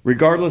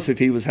 Regardless if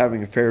he was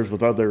having affairs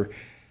with other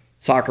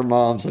soccer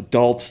moms,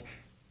 adults,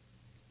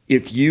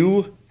 if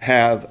you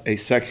have a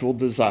sexual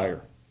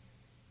desire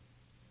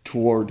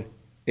toward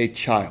a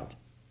child,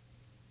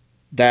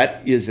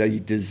 that is a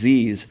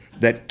disease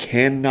that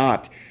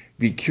cannot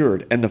be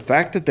cured. And the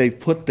fact that they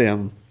put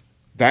them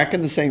back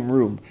in the same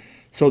room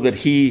so that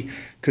he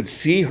could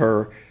see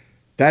her,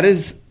 that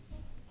is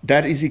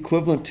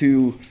equivalent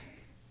to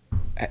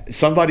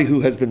somebody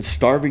who has been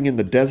starving in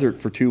the desert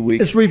for 2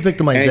 weeks. It's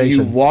re-victimization. And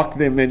you walk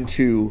them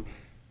into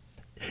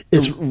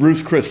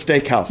Ruth's Chris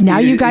Steakhouse. Now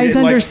you guys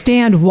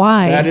understand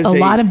why a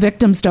lot of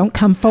victims don't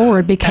come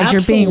forward, because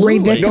you're being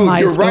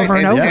re-victimized over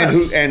and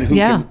over. And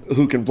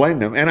who can blame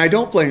them? And I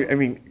don't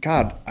blame.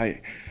 God,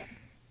 I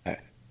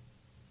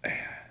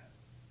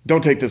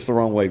don't take this the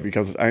wrong way,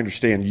 because I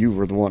understand you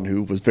were the one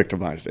who was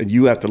victimized and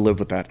you have to live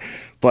with that.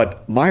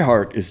 But my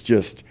heart is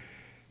just,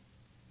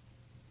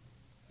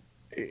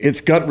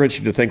 it's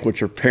gut-wrenching to think what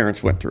your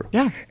parents went through.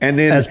 Yeah. And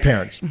then as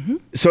parents. Mm-hmm.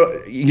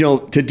 So,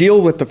 to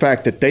deal with the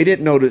fact that they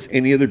didn't notice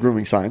any of the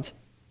grooming signs,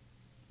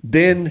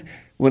 then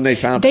when they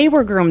found... They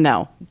were groomed,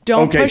 though.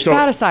 Don't push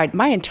that aside.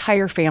 My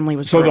entire family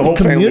was groomed. So the whole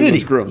family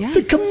was groomed.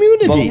 Yes. The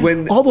community. But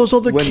when, all those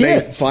other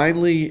kids.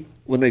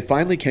 When they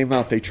finally came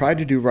out, they tried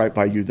to do right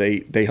by you.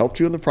 They helped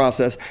you in the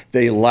process.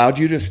 They allowed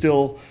you to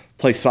still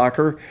play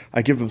soccer.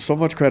 I give them so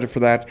much credit for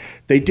that.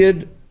 They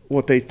did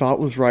what they thought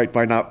was right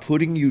by not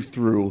putting you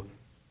through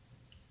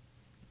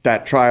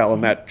that trial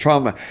and that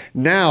trauma.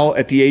 Now,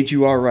 at the age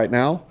you are right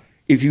now,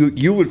 if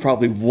you would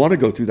probably want to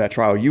go through that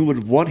trial. You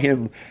would want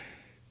him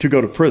to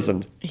go to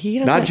prison,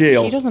 not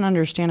jail. He doesn't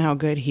understand how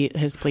good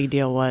his plea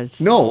deal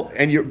was. No,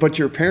 but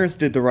your parents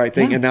did the right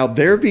thing, and now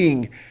they're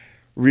being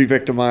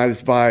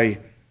re-victimized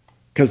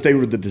because they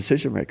were the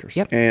decision makers.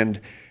 Yep.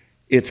 And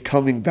it's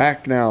coming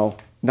back now.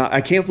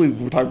 I can't believe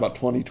we're talking about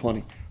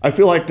 2020. I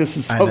feel like this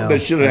is something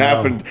that should have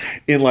happened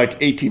in like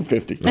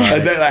 1850.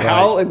 Right,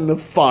 How in the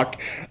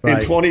fuck in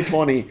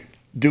 2020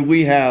 do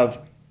we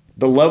have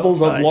the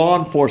levels of law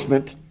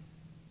enforcement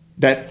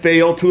that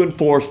fail to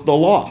enforce the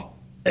law?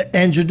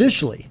 And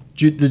judicially,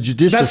 the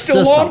judicial That's still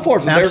system. law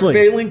enforcement. Absolutely.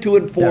 They're failing to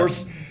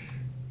enforce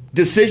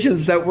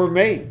decisions that were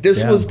made.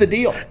 This was the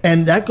deal.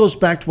 And that goes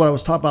back to what I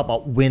was talking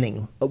about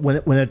winning.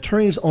 When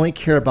attorneys only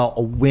care about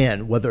a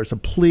win, whether it's a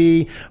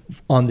plea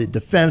on the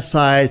defense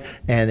side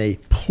and a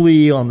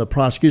plea on the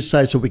prosecution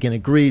side so we can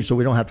agree so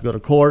we don't have to go to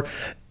court.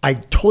 I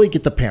totally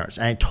get the parents.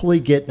 And I totally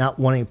get not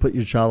wanting to put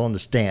your child on the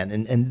stand.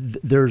 And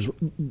there's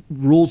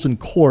rules in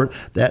court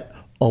that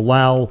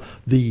allow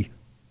the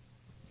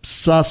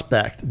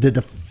suspect, the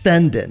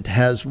defendant,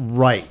 has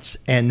rights,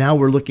 and now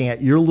we're looking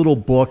at your little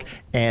book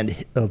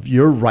and of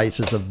your rights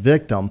as a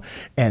victim,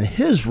 and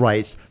his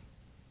rights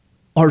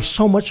are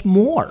so much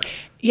more.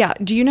 Yeah.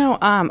 Do you know?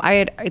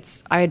 I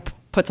had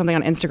put something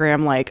on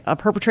Instagram like a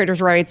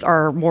perpetrator's rights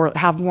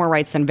have more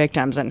rights than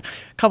victims, and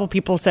a couple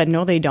people said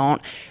no, they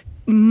don't.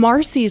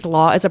 Marsy's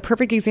law is a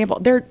perfect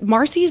example.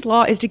 Marsy's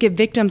law is to give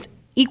victims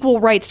equal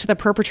rights to the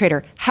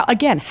perpetrator.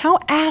 How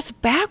ass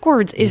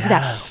backwards is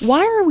that?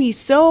 Why are we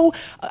so,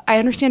 I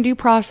understand due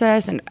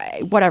process and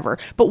whatever,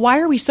 but why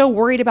are we so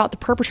worried about the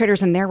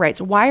perpetrators and their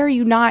rights? Why are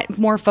you not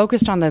more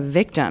focused on the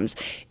victims?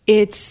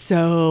 It's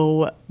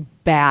so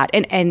bad.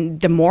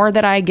 And the more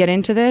that I get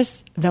into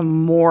this, the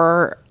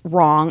more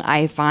wrong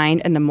I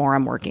find and the more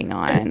I'm working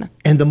on.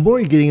 And the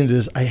more you're getting into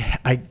this,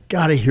 I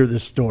got to hear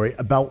this story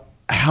about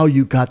how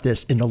you got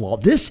this into law.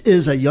 This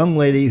is a young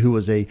lady who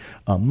was a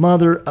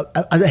mother.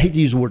 I hate to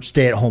use the word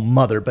stay-at-home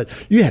mother, but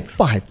you had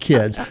 5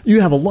 kids.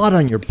 You have a lot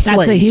on your plate.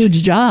 That's a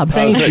huge job.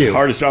 Thank you.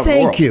 Hardest job in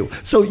the world. Thank you.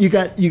 So you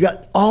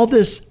got all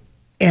this,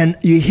 and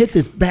you hit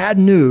this bad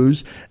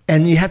news,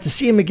 and you have to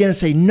see him again and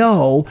say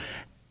no,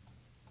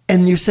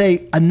 and you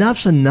say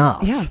enough's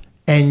enough. Yeah.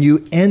 And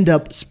you end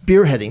up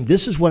spearheading.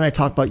 This is when I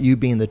talk about you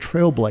being the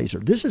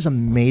trailblazer. This is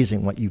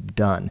amazing what you've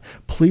done.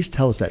 Please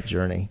tell us that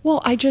journey. Well,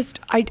 I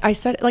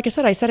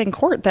said in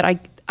court that I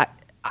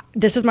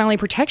this is my only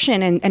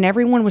protection, and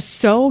everyone was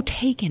so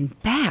taken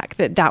back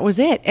that was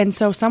it. And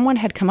so someone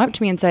had come up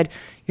to me and said,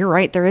 "You're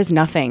right, there is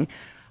nothing.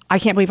 I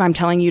can't believe I'm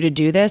telling you to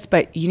do this,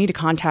 but you need to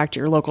contact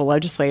your local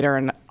legislator."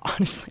 And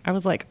honestly, I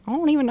was like, I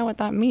don't even know what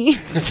that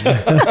means.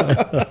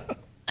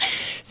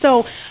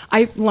 So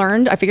I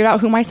figured out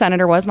who my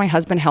senator was. My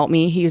husband helped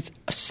me. He's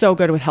so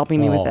good with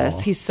helping me with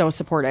this. He's so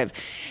supportive.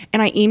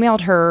 And I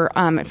emailed her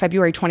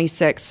February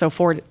 26th, so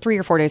 3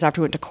 or 4 days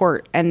after we went to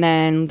court. And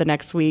then the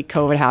next week,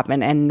 COVID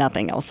happened and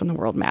nothing else in the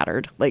world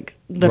mattered. Like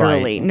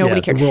literally, nobody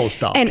cared. The world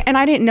stopped. And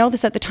I didn't know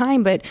this at the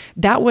time, but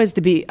that was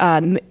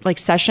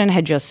session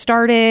had just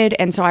started.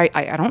 And so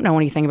I don't know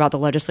anything about the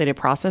legislative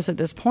process at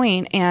this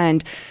point.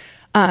 And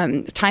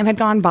time had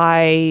gone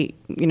by,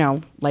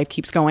 life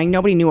keeps going.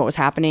 Nobody knew what was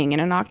happening.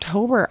 And in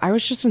October, I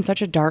was just in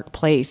such a dark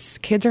place.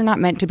 Kids are not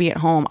meant to be at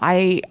home.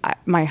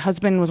 My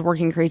husband was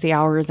working crazy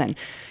hours, and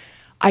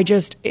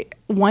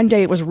one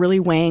day it was really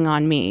weighing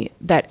on me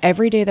that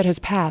every day that has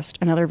passed,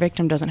 another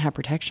victim doesn't have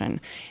protection.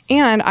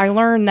 And I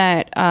learned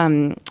that,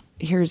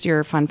 here's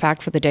your fun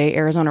fact for the day,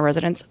 Arizona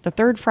residents. The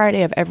 3rd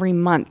Friday of every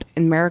month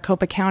in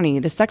Maricopa County,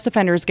 the sex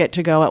offenders get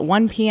to go at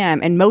 1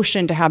 p.m. and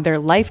motion to have their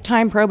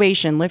lifetime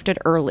probation lifted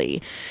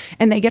early,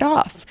 and they get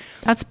off.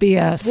 That's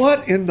BS.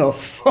 What in the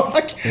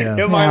fuck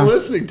am I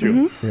listening to?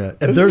 Mm-hmm. Yeah.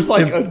 This is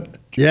like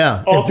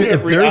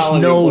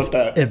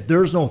if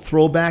there's no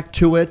throwback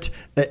to it,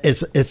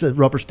 it's a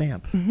rubber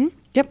stamp. Mm-hmm.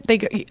 Yep.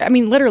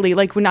 Literally,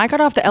 like when I got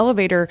off the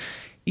elevator,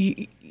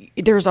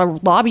 there's a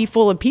lobby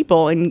full of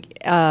people, and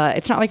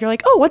it's not like you're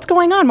like, oh, what's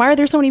going on? Why are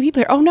there so many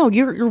people here? Oh no,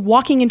 you're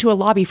walking into a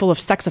lobby full of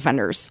sex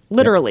offenders,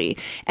 literally.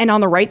 Yeah. And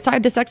on the right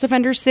side, the sex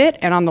offenders sit,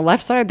 and on the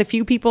left side, the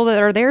few people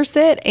that are there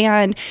sit,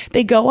 and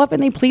they go up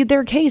and they plead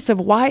their case of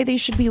why they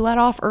should be let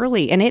off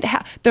early. And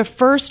the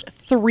first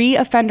 3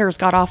 offenders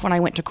got off when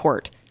I went to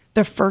court.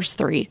 The first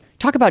 3.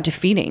 Talk about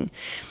defeating.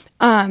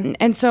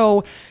 And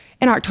so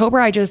in October,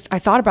 I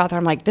thought about that.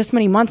 I'm like, this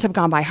many months have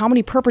gone by. How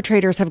many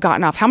perpetrators have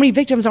gotten off? How many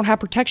victims don't have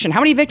protection?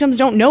 How many victims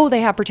don't know they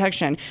have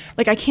protection?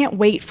 Like, I can't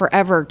wait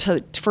forever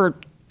for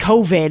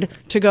COVID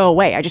to go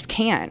away. I just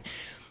can't.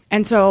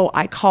 And so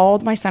I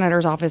called my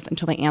senator's office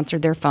until they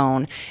answered their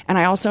phone. And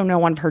I also know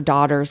one of her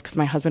daughters because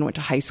my husband went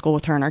to high school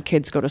with her and our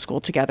kids go to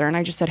school together. And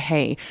I just said,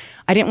 hey,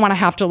 I didn't want to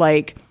have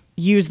to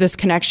use this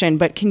connection,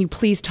 but can you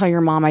please tell your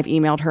mom I've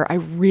emailed her? I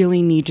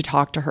really need to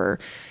talk to her.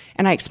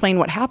 And I explained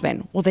what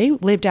happened. Well, they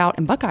lived out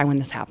in Buckeye when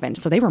this happened,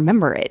 so they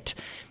remember it.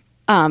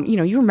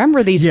 You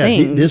remember these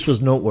things. This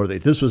was noteworthy.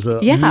 This was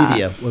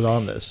media was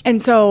on this.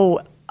 And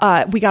so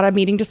we got a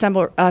meeting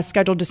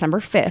scheduled December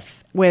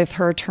 5th with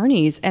her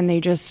attorneys, and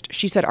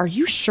she said, "Are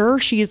you sure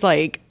she's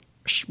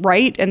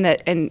right?"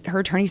 And her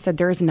attorney said,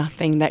 "There is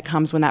nothing that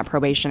comes when that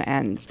probation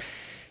ends."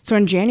 So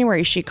in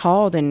January, she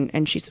called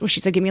and she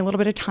said, "Give me a little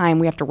bit of time.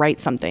 We have to write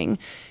something."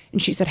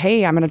 And she said,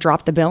 "Hey, I'm going to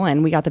drop the bill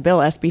in." We got the bill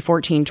SB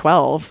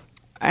 1412.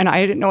 And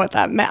I didn't know what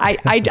that meant.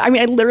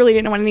 I literally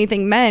didn't know what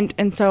anything meant.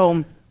 And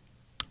so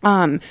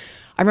I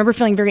remember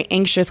feeling very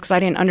anxious because I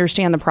didn't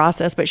understand the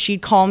process. But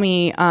she'd call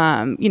me,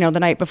 the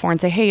night before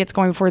and say, hey, it's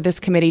going before this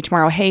committee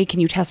tomorrow. Hey,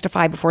 can you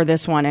testify before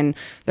this one? And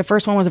the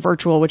first one was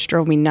virtual, which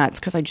drove me nuts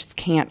because I just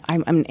can't.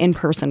 I'm an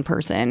in-person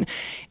person.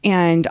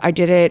 And I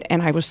did it,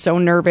 and I was so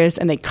nervous.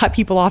 And they cut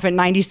people off in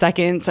 90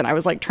 seconds. And I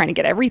was trying to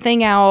get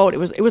everything out. It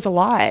was a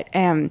lot.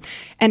 And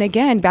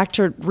again, back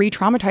to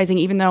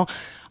re-traumatizing,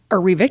 or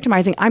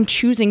re-victimizing, I'm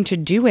choosing to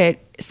do it.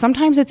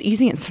 Sometimes it's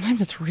easy and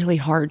sometimes it's really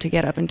hard to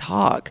get up and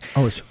talk.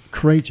 Oh, it's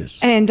courageous.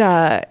 And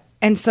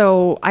And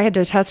so I had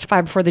to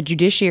testify before the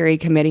Judiciary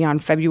Committee on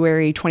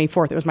February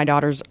 24th. It was my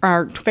daughter's,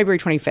 or February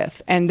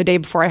 25th. And the day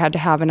before I had to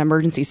have an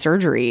emergency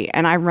surgery.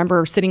 And I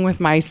remember sitting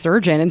with my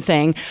surgeon and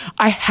saying,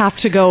 I have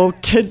to go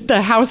to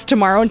the house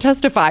tomorrow and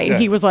testify.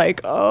 And he was like,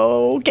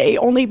 oh, okay,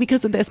 only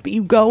because of this, but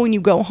you go and you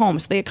go home.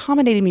 So they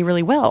accommodated me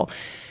really well.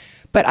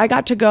 But I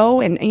got to go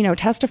and,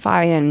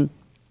 testify and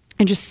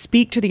just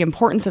speak to the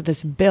importance of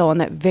this bill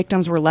and that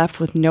victims were left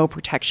with no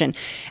protection.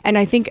 And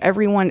I think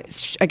everyone,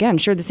 again,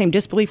 shared the same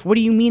disbelief. What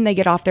do you mean they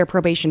get off their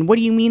probation? What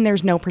do you mean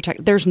there's no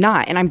protection? There's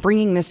not. And I'm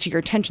bringing this to your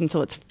attention, so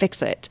let's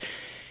fix it.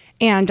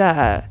 And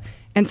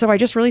so I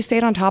just really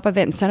stayed on top of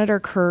it. And Senator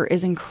Kerr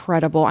is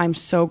incredible. I'm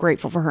so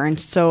grateful for her and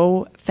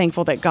so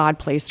thankful that God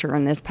placed her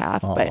on this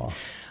path. Aww.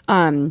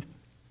 But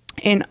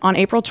on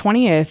April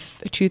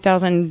 20th,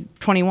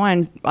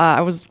 2021, I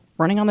was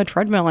running on the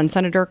treadmill and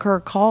Senator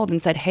Kerr called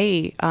and said,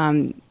 hey,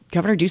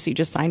 Governor Ducey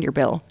just signed your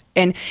bill.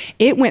 And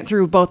it went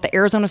through both the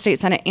Arizona State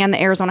Senate and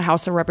the Arizona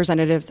House of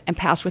Representatives and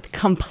passed with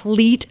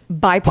complete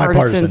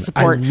bipartisan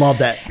support. I love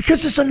that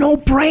because it's a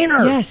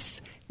no-brainer.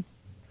 Yes.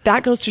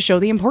 That goes to show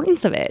the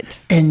importance of it.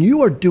 And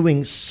you are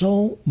doing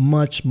so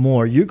much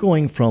more. You're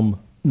going from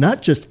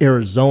not just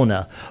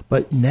Arizona,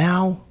 but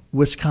now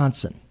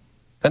Wisconsin.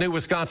 A new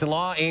Wisconsin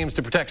law aims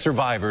to protect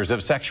survivors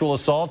of sexual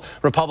assault.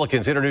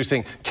 Republicans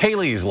introducing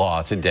Kaylee's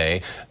Law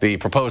today. The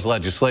proposed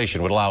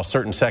legislation would allow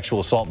certain sexual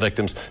assault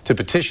victims to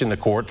petition the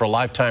court for a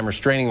lifetime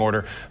restraining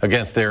order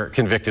against their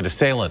convicted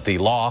assailant. The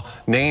law,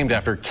 named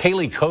after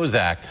Kaylee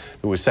Kozak,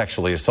 who was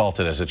sexually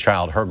assaulted as a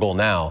child. Her goal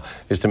now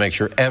is to make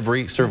sure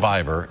every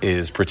survivor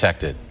is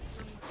protected.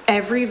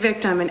 Every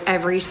victim in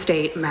every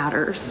state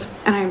matters.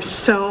 And I'm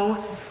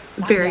so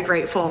very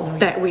grateful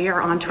that we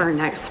are on to our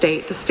next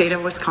state, the state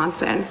of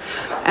Wisconsin.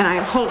 And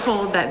I'm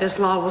hopeful that this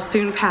law will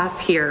soon pass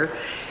here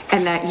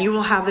and that you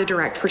will have the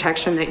direct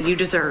protection that you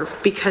deserve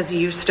because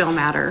you still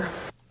matter.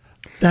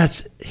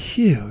 That's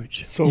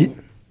huge. So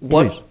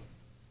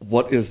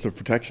what is the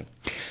protection?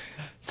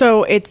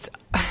 So it's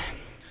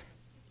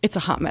a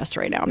hot mess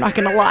right now. I'm not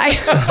going to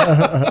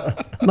lie.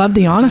 Love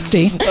the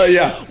honesty.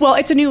 Yeah. Well,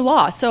 it's a new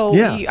law. So,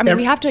 Yeah.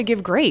 we have to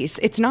give grace.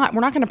 We're not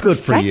going to Good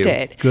for perfect you.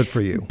 it. Good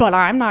for you. But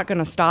I'm not going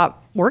to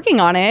stop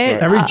working on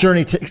it. Every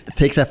journey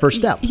takes that first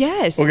step.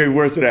 Yes. Okay,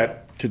 where's it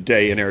at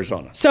today in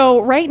Arizona? So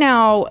right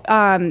now,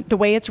 the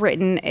way it's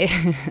written,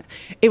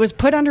 it was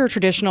put under a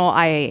traditional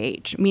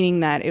IAH, meaning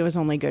that it was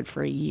only good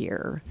for a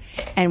year.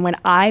 And when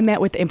I met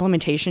with the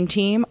implementation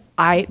team,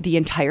 the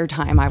entire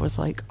time I was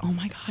like, oh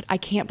my God, I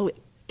can't believe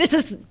this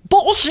is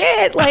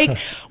bullshit. Like,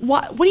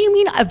 what do you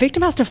mean a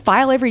victim has to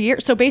file every year?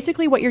 So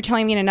basically what you're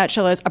telling me in a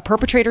nutshell is a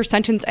perpetrator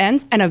sentence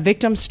ends and a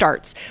victim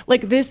starts.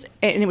 Like this,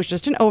 and it was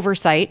just an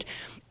oversight.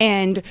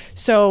 And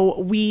so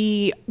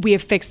we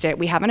have fixed it.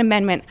 We have an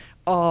amendment.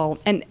 Oh,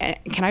 and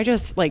can I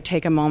just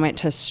take a moment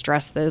to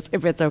stress this,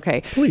 if it's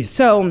okay? Please.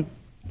 So,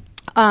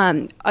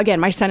 again,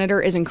 my senator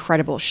is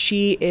incredible.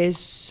 She is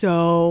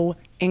so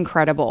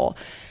incredible.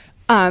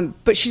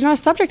 But she's not a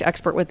subject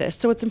expert with this.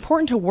 So it's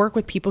important to work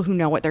with people who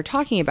know what they're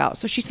talking about.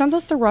 So she sends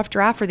us the rough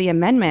draft for the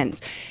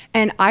amendments.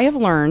 And I have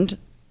learned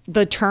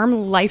the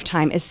term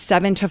lifetime is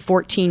 7 to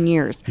 14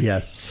 years.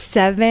 Yes.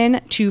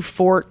 7 to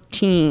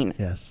 14.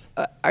 Yes.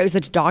 Is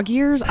it dog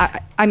years?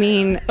 I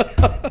mean,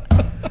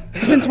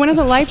 since when is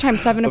a lifetime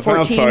 7 to 14?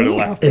 I'm sorry to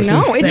laugh. No,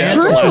 it's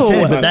true. It's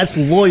insane, but that's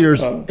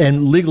lawyers and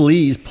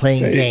legalese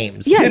playing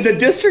games. Yes. Did the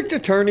district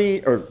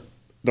attorney or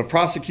the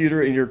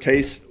prosecutor in your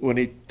case, when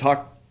he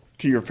talked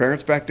to your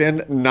parents back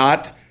then,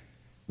 not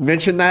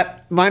mention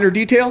that minor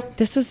detail?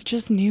 This is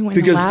just new in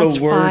the last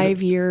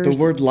 5 years.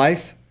 The word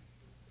life,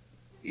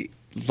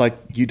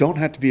 you don't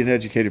have to be an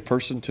educated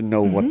person to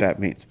know what that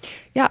means.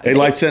 Yeah, a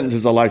life sentence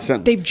is a life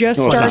sentence. They've just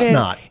No, started. it's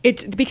not.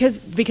 It's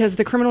because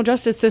the criminal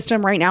justice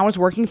system right now is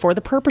working for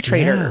the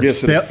perpetrator.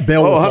 Yes, it is.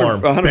 Bail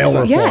reform. 100%. Bail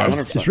reform.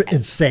 Yes. It's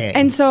insane.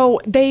 And so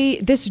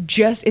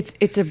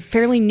it's a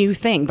fairly new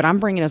thing, but I'm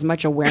bringing as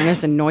much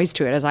awareness and noise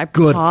to it as I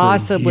Good for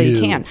possibly you.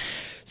 can.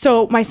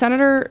 So my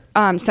senator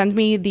sends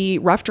me the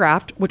rough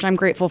draft, which I'm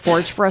grateful for.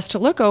 It's for us to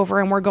look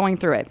over, and we're going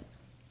through it.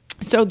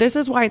 So this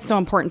is why it's so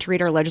important to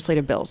read our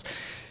legislative bills.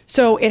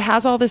 So it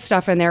has all this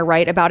stuff in there,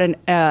 right, about an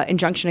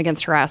injunction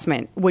against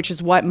harassment, which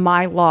is what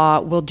my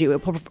law will do.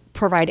 It will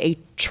provide a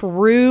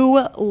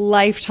true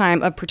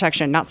lifetime of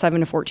protection, not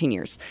 7 to 14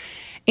 years.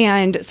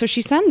 And so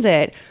she sends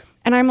it,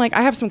 and I'm like,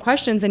 I have some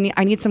questions, and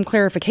I need some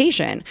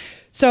clarification.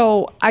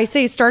 So I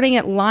say, starting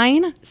at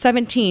line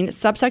 17,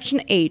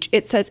 subsection H,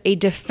 it says a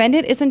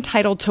defendant is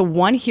entitled to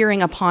one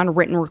hearing upon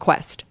written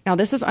request. Now,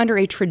 this is under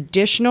a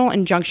traditional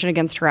injunction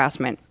against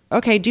harassment.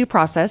 Okay, due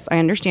process. I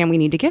understand we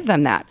need to give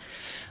them that.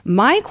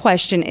 My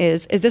question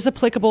is this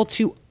applicable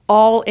to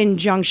all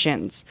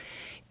injunctions?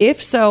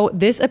 If so,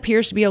 this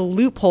appears to be a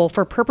loophole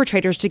for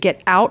perpetrators to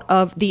get out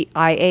of the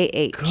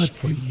IAH. Good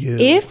for you.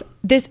 If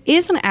this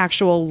is an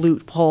actual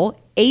loophole,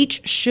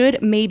 H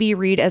should maybe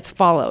read as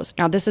follows.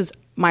 Now, this is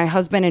my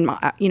husband and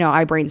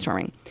I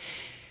brainstorming.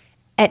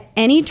 At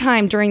any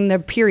time during the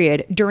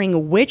period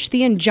during which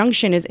the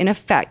injunction is in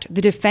effect,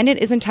 the defendant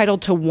is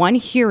entitled to one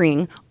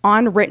hearing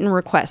on written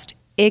request,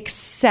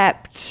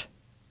 except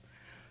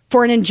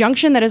for an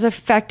injunction that is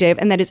effective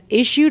and that is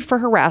issued for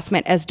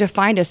harassment as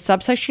defined as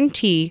subsection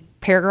T,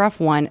 paragraph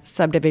 1,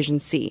 subdivision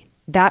C.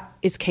 That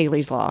is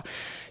Kaylee's law.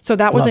 So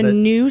that was Love a it.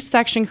 new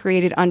section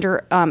created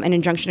under an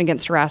injunction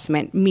against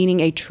harassment,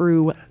 meaning a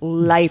true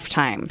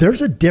lifetime.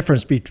 There's a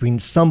difference between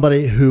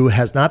somebody who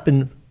has not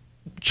been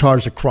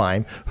charged a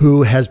crime,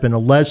 who has been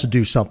alleged to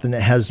do something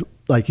that has,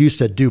 like you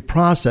said, due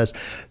process.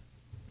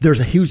 There's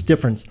a huge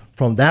difference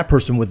from that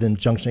person with an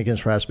injunction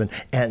against harassment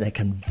and a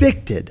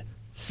convicted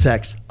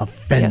sex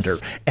offender.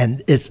 Yes.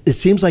 And it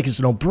seems like it's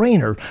a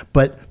no-brainer,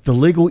 but the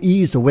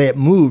legalese, the way it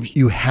moves,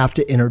 you have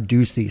to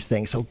introduce these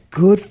things. So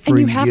good for you.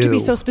 And you have to be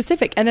so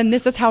specific. And then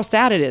this is how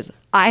sad it is.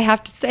 I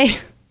have to say,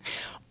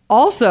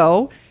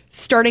 also,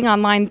 starting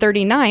on line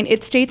 39,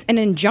 it states an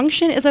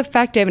injunction is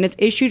effective and is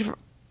issued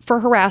for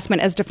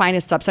harassment as defined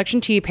as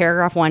subsection T,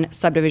 paragraph 1,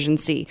 subdivision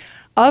C.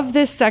 Of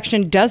this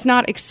section does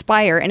not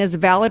expire and is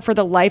valid for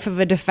the life of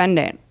a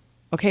defendant.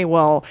 Okay,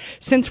 well,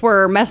 since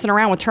we're messing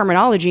around with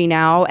terminology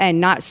now and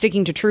not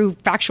sticking to true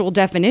factual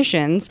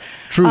definitions.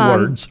 True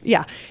words.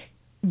 Yeah.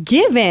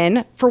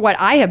 Given for what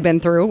I have been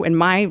through in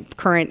my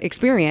current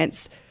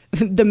experience,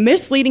 the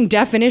misleading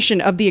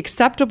definition of the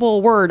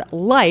acceptable word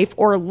life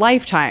or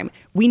lifetime,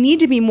 we need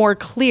to be more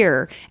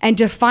clear and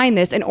define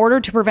this in order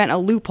to prevent a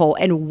loophole.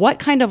 And what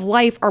kind of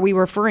life are we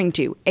referring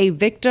to? A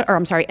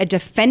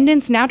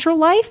defendant's natural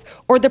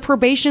life or the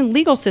probation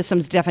legal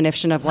system's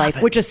definition of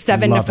life, which is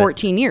 7 Love to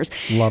 14 years.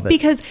 Love it.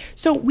 Because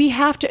so we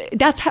have to,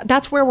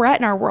 that's where we're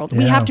at in our world.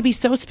 We have to be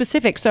so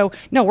specific. So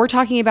no, we're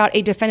talking about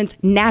a defendant's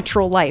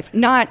natural life,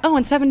 not, oh,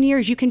 in 7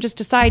 years, you can just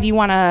decide you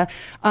want to,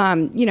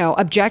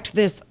 object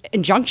this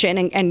injunction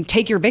and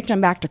take your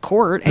victim back to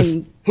court.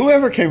 And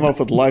Whoever came up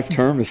with life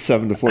term is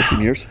 7 to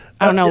 14 years.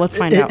 I don't know. Let's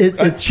find out.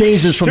 It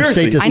changes from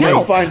Seriously, state to I know. state.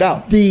 Let's find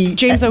out.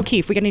 James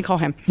O'Keefe, we need to call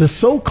him. The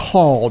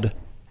so-called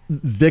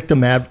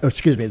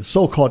the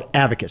so-called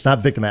advocates,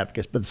 not victim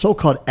advocates, but the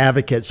so-called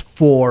advocates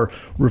for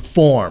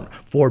reform,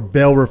 for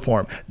bail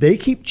reform, they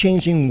keep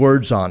changing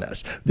words on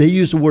us. They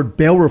use the word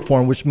bail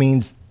reform, which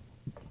means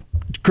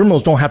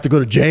criminals don't have to go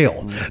to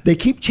jail. They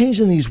keep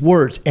changing these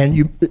words, and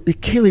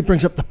Kaylee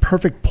brings up the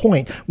perfect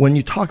point. When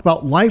you talk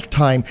about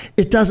lifetime,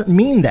 it doesn't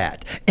mean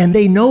that, and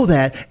they know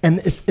that, and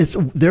it's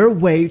their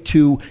way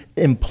to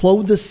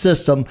implode the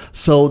system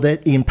so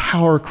that they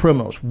empower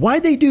criminals. Why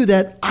they do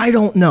that, I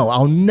don't know.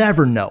 I'll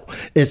never know.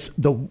 It's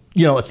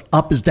it's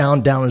up is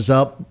down, down is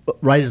up,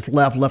 right is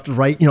left, left is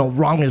right.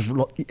 Wrong is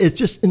wrong. It's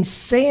just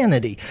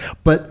insanity.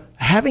 But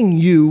having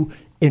you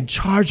in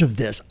charge of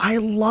this, I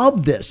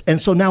love this.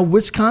 And so now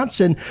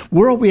Wisconsin,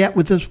 where are we at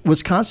with this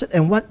Wisconsin?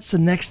 And what's the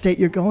next state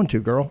you're going to,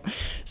 girl?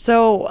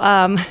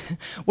 So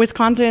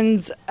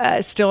Wisconsin's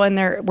we're still in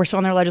their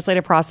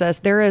legislative process.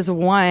 There is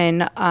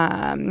one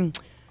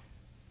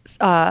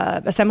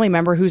assembly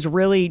member who's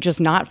really just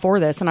not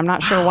for this, and I'm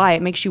not sure why.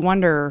 It makes you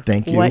wonder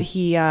what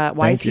he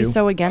why is he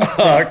so against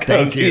this?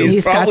 Because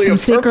He's got probably some a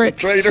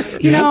secrets.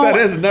 perpetrator that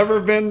has never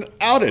been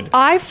outed.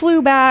 I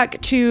flew back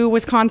to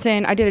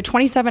Wisconsin. I did a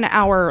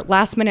 27-hour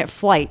last-minute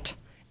flight.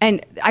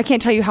 And I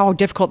can't tell you how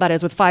difficult that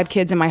is with 5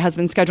 kids and my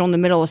husband's schedule in the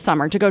middle of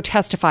summer to go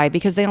testify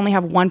because they only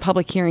have one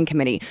public hearing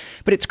committee.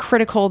 But it's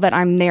critical that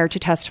I'm there to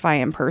testify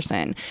in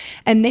person.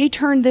 And they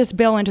turned this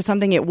bill into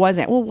something it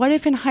wasn't. Well, what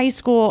if in high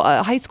school,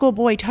 a high school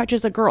boy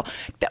touches a girl?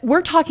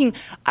 We're talking,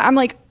 I'm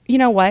like, you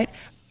know what?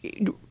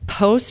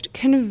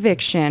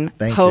 Post-conviction,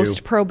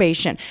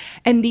 post-probation.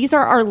 And these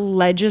are our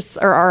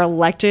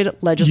elected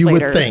legislators. You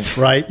would think,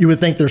 right? You would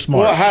think they're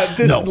smart.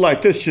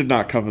 Well, this should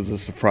not come as a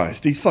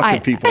surprise. These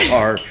fucking people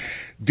are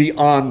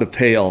beyond the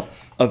pale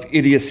of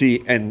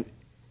idiocy and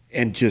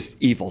just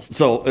evil.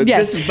 So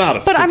this is not a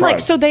surprise. But I'm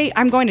like,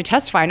 I'm going to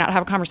testify, not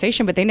have a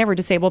conversation, but they never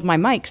disabled my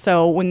mic.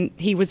 So when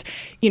he was,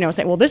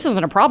 saying, well, this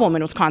isn't a problem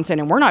in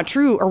Wisconsin and we're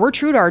true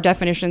to our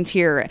definitions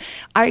here,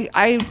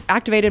 I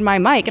activated my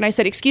mic and I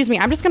said, excuse me,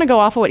 I'm just going to go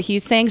off of what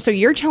he's saying. So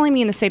you're telling me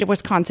in the state of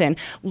Wisconsin,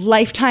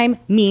 lifetime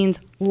means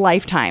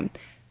lifetime.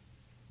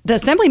 The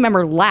assembly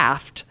member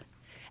laughed.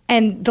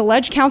 And the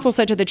Leg Council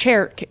said to the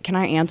chair, can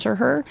I answer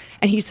her?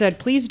 And he said,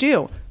 please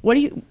do.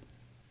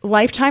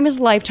 Lifetime is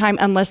lifetime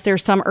unless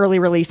there's some early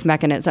release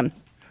mechanism.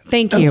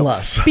 Thank you.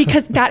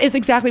 Because that is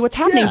exactly what's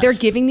happening. Yes. They're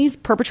giving these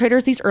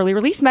perpetrators these early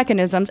release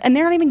mechanisms and they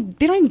don't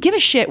even give a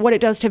shit what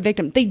it does to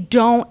victims. They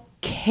don't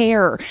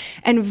care.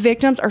 And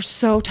victims are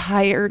so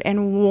tired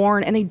and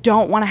worn and they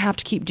don't want to have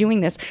to keep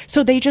doing this.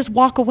 So they just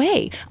walk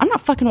away. I'm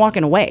not fucking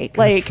walking away.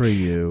 Good for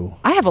you.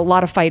 I have a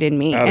lot of fight in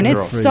me and it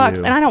sucks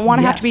and I don't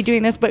want to have to be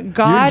doing this, but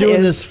God You're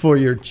doing this for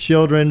your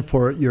children,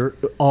 for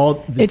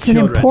It's an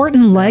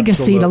important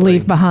legacy to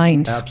leave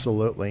behind.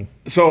 Absolutely.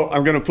 So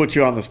I'm going to put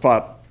you on the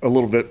spot a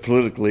little bit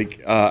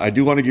politically. I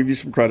do want to give you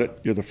some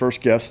credit. You're the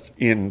first guest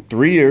in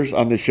 3 years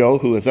on this show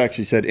who has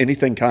actually said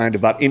anything kind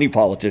about any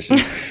politician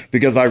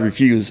because I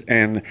refuse.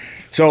 And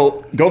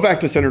so go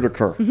back to Senator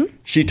Kerr. Mm-hmm.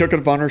 She took it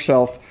upon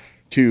herself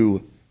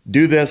to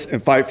do this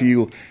and fight for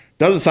you.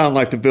 Doesn't sound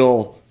like the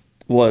bill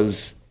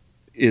is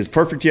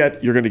perfect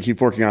yet. You're going to keep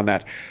working on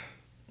that.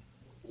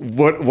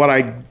 What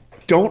I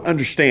don't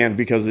understand,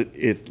 because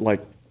it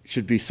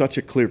should be such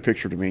a clear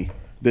picture to me.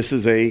 This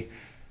is a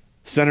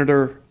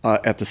senator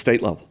at the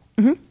state level.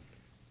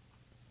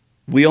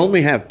 We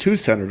only have 2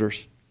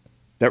 senators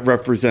that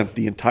represent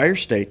the entire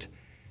state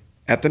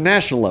at the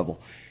national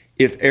level.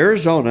 If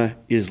Arizona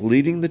is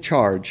leading the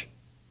charge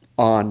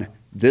on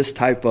this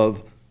type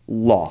of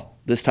law,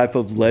 this type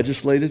of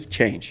legislative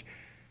change,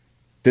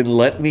 then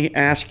let me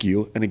ask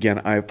you, and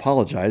again, I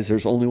apologize,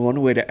 there's only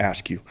one way to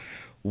ask you,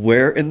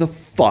 where in the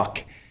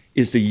fuck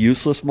is the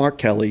useless Mark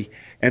Kelly,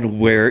 and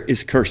where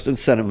is Kyrsten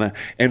Sinema,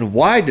 and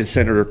why did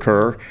Senator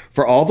Kerr,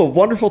 for all the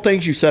wonderful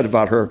things you said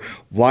about her,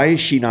 why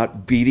is she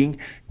not beating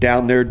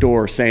down their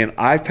door saying,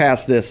 I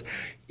passed this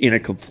in a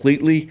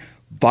completely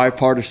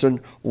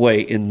bipartisan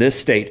way in this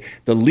state?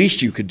 The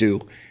least you could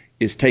do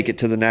is take it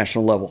to the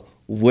national level.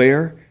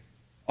 Where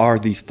are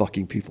these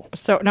fucking people?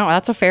 So, no,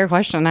 that's a fair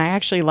question. I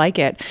actually like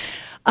it.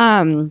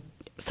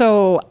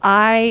 So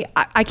I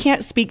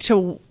can't speak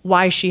to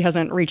why she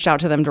hasn't reached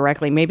out to them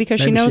directly. Maybe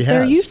because she knows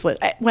they're useless.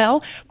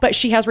 Well, but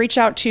she has reached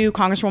out to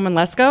Congresswoman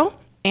Lesko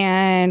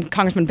and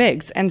Congressman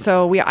Biggs. And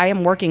so I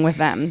am working with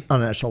them.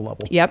 On a national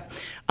level. Yep.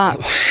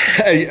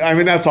 I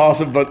mean, that's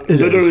awesome, but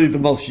literally the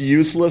most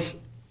useless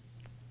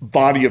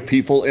body of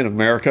people in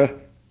America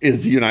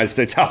is the United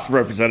States House of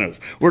Representatives.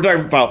 We're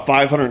talking about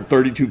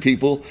 532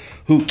 people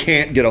who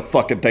can't get a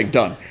fucking thing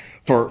done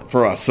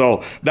for us.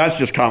 So that's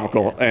just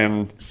comical.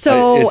 And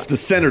so it's the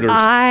senators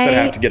that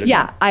have to get it done.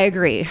 Yeah, I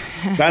agree.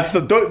 That's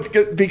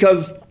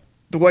because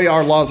the way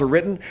our laws are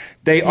written,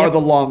 they are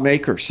the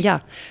lawmakers. Yeah.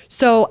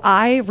 So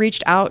I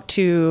reached out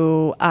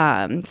to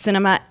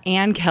Sinema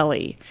and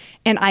Kelly,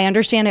 and I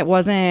understand it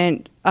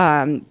wasn't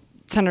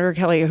Senator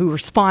Kelly who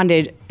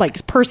responded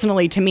like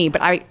personally to me,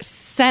 but I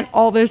sent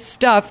all this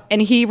stuff, and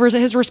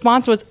his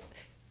response was,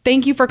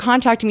 thank you for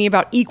contacting me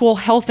about equal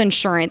health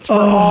insurance for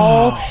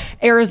all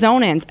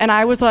Arizonans. And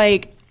I was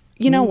like,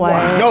 you know what?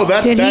 Wow.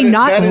 No, Did he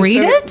not read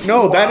it?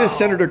 No, that is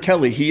Senator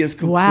Kelly. He is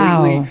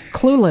completely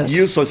clueless,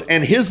 useless.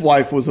 And his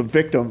wife was a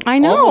victim. I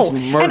know. Almost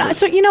murdered. And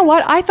so you know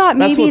what? I thought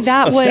maybe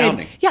that astounding.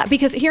 would. Yeah,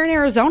 because here in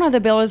Arizona, the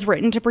bill is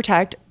written to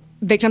protect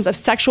victims of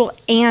sexual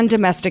and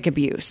domestic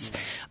abuse.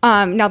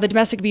 Now, the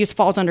domestic abuse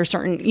falls under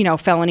certain,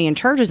 felony and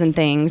charges and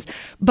things.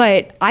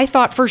 But I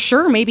thought for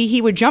sure maybe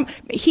he would jump.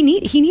 He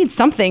needs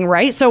something,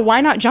 right? So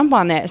why not jump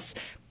on this?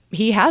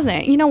 He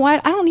hasn't. You know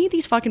what? I don't need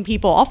these fucking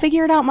people. I'll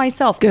figure it out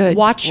myself. Good.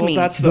 Watch me.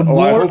 That's The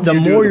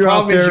more you're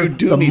out there,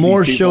 the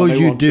more shows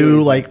you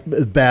do, like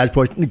Badge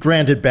Boys.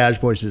 Granted,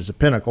 Badge Boys is a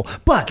pinnacle,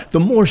 but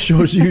the more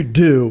shows you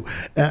do,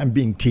 and I'm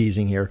being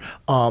teasing here,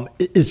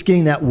 it's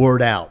getting that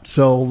word out.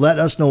 So let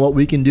us know what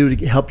we can do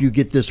to help you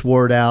get this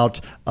word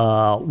out.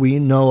 We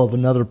know of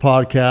another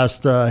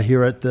podcast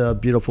here at the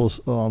beautiful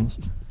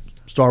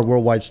Star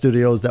Worldwide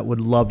Studios that would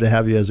love to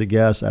have you as a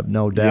guest. I have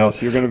no doubt.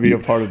 Yes, you're going to be a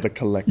part of the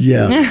collective.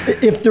 Yeah.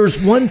 If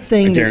there's one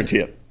thing, I guarantee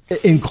it.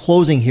 In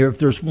closing here, if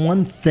there's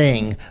one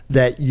thing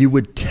that you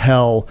would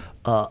tell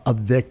a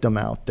victim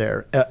out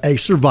there, a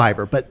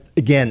survivor, but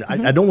again,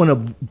 I don't want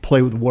to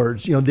play with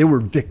words. They were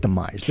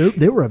victimized.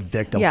 They were a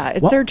victim. Yeah,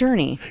 it's their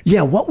journey.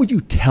 Yeah, what would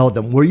you tell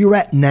them where you're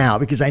at now?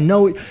 Because I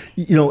know,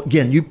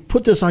 again, you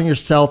put this on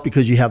yourself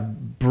because you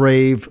have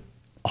brave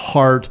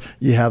heart,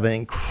 you have an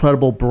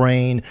incredible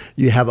brain,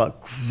 you have a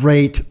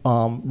great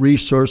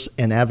resource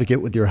and advocate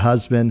with your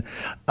husband.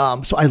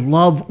 So I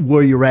love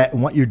where you're at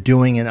and what you're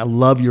doing, and I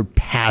love your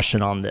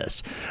passion on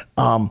this.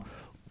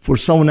 For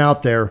someone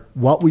out there,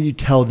 what will you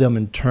tell them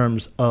in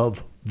terms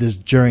of this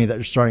journey that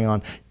you're starting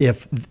on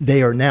if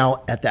they are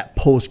now at that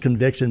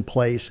post-conviction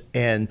place?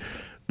 And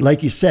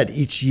like you said,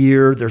 each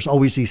year there's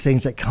always these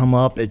things that come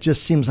up. It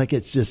just seems like you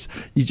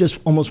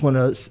just almost want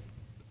to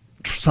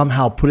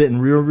somehow put it in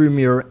rearview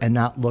mirror and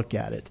not look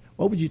at it.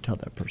 What would you tell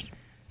that person?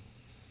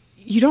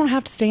 You don't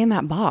have to stay in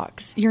that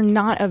box. You're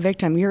not a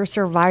victim. You're a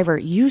survivor.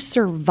 You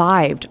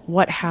survived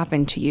what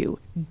happened to you.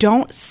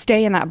 Don't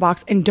stay in that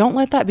box, and don't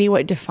let that be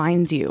what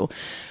defines you.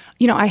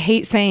 I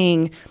hate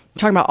talking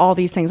about all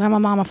these things. I'm a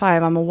mom of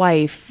 5, I'm a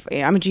wife,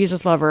 I'm a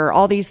Jesus lover,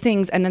 all these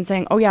things, and then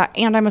saying, oh yeah,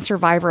 and I'm a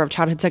survivor of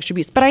childhood sexual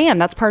abuse. But I am.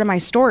 That's part of my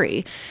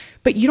story.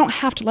 But you don't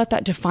have to let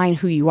that define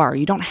who you are.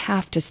 You don't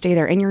have to stay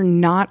there, and you're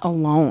not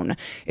alone.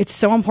 It's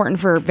so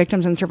important for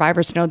victims and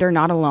survivors to know they're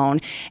not alone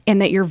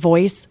and that your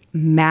voice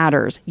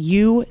matters.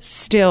 You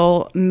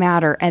still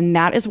matter. And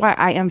that is why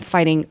I am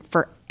fighting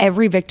for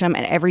every victim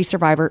and every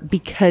survivor,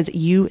 because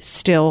you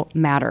still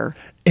matter.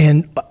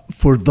 And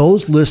for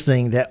those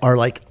listening that are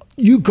like,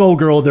 you go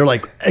girl, they're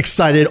like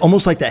excited,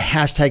 almost like that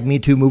hashtag Me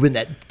Too movement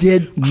that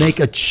did make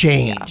a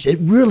change. Yeah. It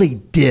really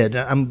did.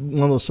 I'm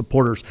one of those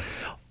supporters.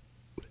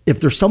 If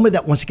there's somebody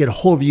that wants to get a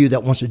hold of you,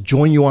 that wants to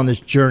join you on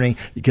this journey,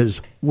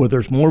 because where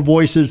there's more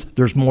voices,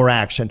 there's more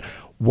action,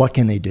 what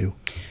can they do?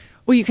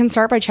 Well, you can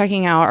start by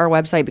checking out our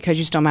website,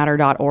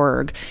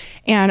 becauseyoustillmatter.org.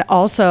 And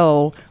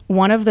also,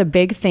 one of the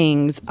big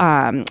things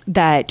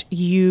that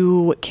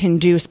you can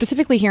do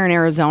specifically here in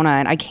Arizona,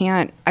 and I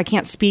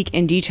can't speak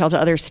in detail to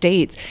other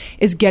states,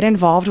 is get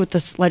involved with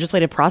this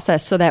legislative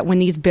process so that when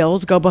these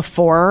bills go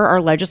before our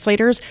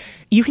legislators,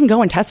 you can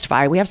go and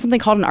testify. We have something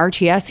called an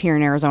RTS here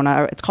in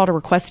Arizona. It's called a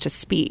request to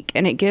speak,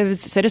 and it gives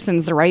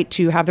citizens the right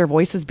to have their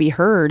voices be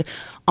heard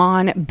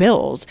on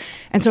bills.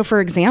 And so, for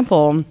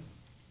example,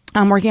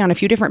 I'm working on a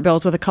few different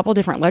bills with a couple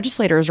different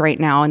legislators right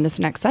now in this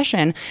next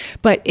session.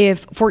 But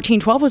if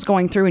 1412 was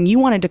going through and you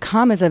wanted to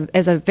come as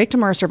a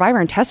victim or a survivor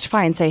and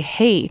testify and say,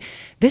 hey,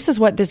 this is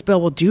what this bill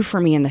will do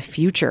for me in the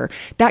future,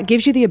 that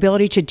gives you the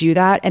ability to do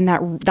that. And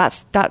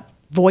that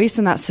voice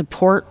and that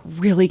support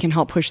really can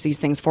help push these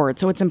things forward.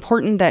 So it's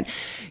important that,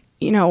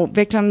 you know,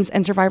 victims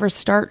and survivors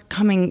start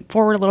coming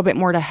forward a little bit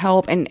more to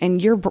help, and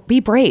be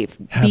brave.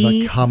 Have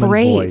be a common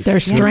brave. voice.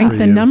 There's strength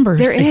in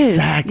numbers. There is.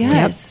 Exactly.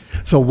 Yes.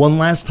 So one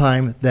last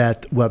time,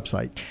 that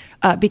website.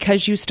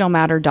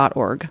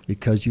 Becauseyoustillmatter.org.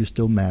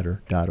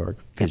 Becauseyoustillmatter.org,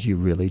 because you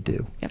really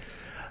do. Yep.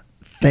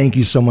 Thank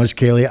you so much,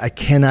 Kaylee. I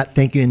cannot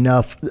thank you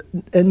enough,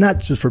 and not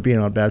just for being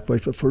on Bad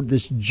Boys, but for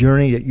this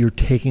journey that you're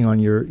taking on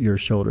your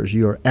shoulders.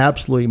 You are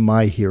absolutely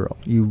my hero.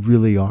 You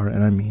really are,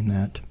 and I mean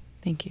that.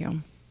 Thank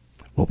you.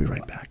 We'll be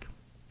right back.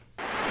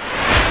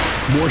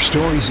 More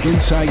stories,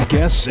 inside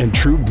guests, and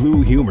true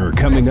blue humor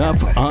coming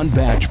up on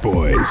Badge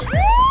Boys.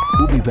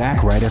 We'll be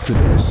back right after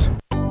this.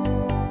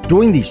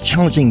 During these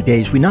challenging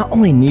days, we not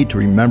only need to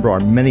remember our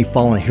many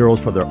fallen heroes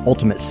for their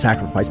ultimate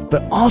sacrifice,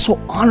 but also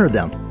honor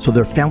them so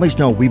their families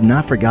know we've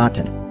not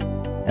forgotten.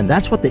 And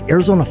that's what the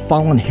Arizona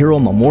Fallen Hero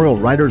Memorial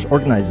Riders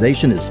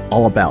Organization is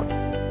all about.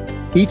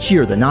 Each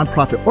year, the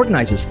nonprofit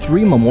organizes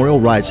 3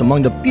 memorial rides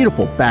among the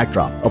beautiful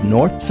backdrop of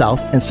North, South,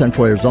 and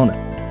Central Arizona,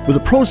 with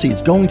the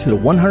proceeds going to the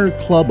 100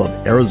 Club of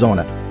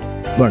Arizona.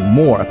 Learn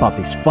more about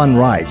these fun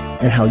rides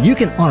and how you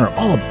can honor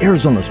all of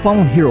Arizona's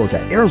fallen heroes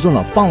at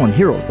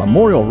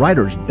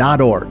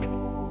ArizonaFallenHeroesMemorialRiders.org.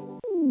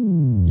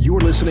 You're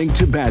listening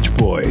to Badge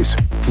Boys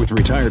with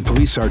retired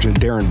Police Sergeant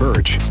Darren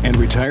Birch and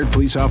retired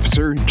Police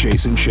Officer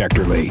Jason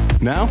Schechterly.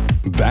 Now,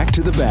 back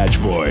to the Badge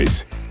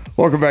Boys.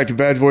 Welcome back to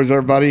Badge Boys,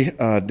 everybody.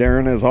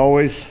 Darren, as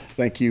always,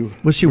 thank you.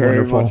 Was she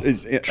very wonderful?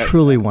 much.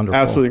 Truly wonderful.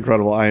 Absolutely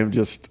incredible. I am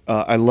just,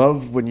 I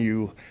love when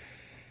you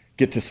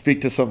get to speak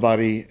to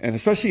somebody, and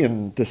especially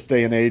in this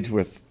day and age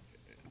with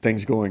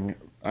things going,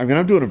 I mean,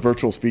 I'm doing a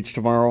virtual speech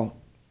tomorrow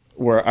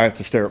where I have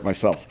to stare at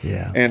myself.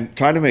 Yeah. And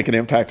trying to make an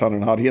impact on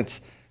an audience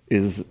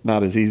is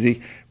not as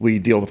easy. We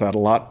deal with that a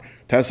lot.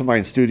 To have somebody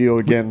in studio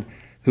again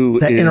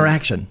who that is,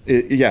 interaction.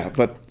 Yeah,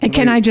 but And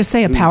can I just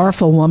say a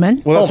powerful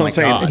woman? Well, that's Oh what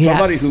I'm my saying. God.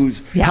 Somebody Yes. who's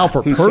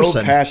Powerful who's person.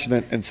 so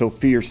passionate and so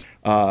fierce.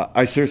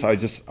 I seriously,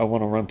 I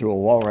want to run through a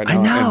wall right I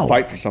now know. and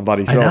fight for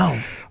somebody. I So know.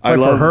 I Fight for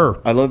love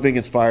her. I love being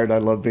inspired. I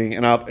love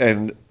being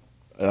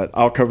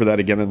I'll cover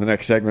that again in the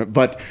next segment.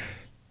 But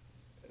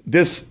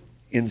this,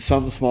 in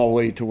some small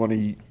way, to want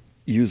to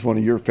use one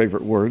of your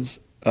favorite words,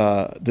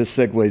 this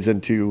segues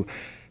into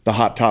the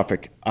hot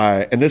topic.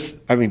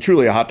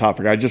 Truly a hot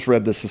topic. I just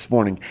read this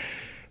morning.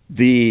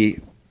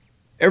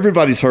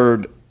 Everybody's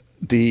heard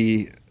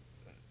the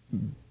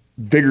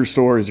bigger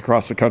stories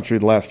across the country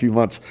the last few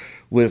months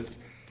with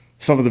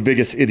some of the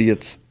biggest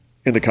idiots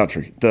in the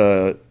country.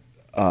 The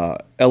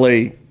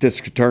L.A.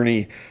 District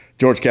Attorney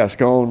George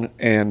Gascon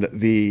and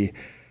the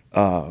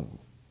San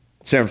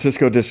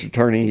Francisco District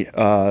Attorney,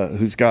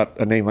 who's got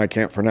a name I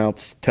can't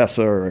pronounce,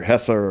 Tessa or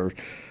Hessa or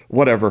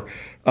whatever.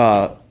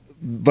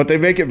 But they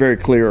make it very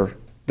clear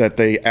that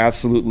they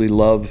absolutely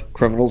love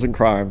criminals and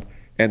crime,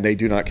 and they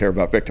do not care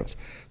about victims.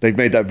 They've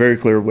made that very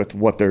clear with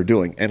what they're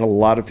doing, and a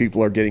lot of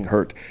people are getting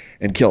hurt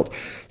and killed.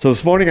 So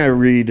this morning I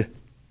read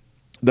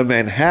the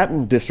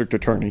Manhattan District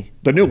Attorney,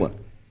 the new one,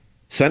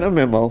 sent a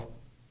memo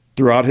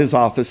throughout his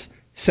office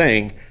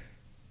saying,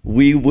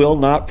 we will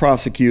not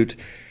prosecute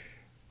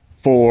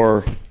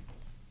for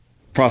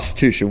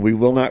prostitution. We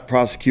will not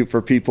prosecute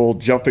for people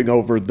jumping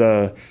over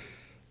the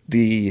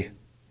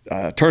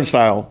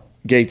turnstile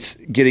gates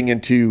getting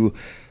into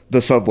the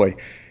subway.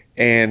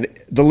 And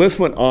the list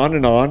went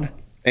on,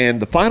 and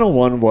the final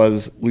one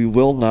was, we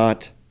will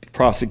not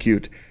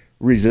prosecute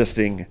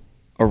resisting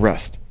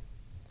arrest.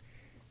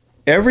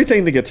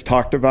 Everything that gets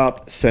talked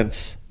about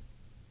since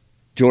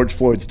George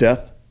Floyd's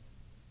death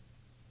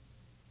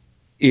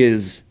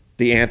is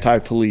the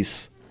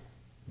anti-police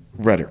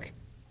rhetoric.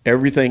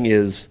 Everything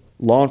is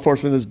law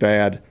enforcement is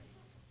bad.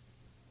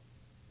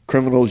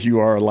 Criminals, you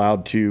are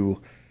allowed to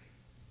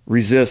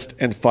resist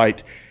and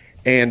fight.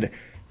 And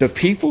the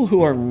people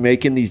who are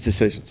making these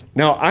decisions.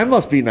 Now, I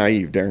must be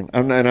naive, Darren,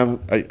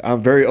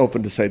 I'm very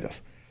open to say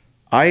this.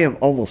 I am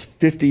almost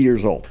 50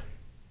 years old.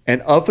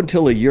 And up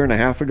until a year and a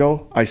half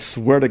ago, I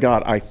swear to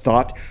God, I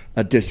thought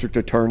a district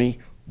attorney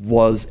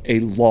was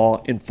a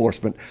law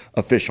enforcement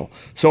official.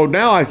 So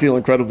now I feel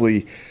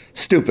incredibly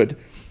stupid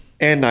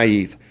and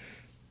naive.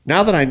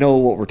 Now that I know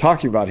what we're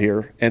talking about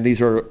here, and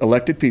these are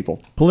elected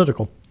people.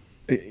 Political.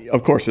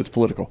 Of course it's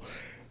political.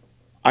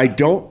 I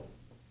don't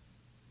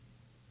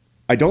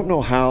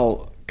know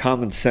how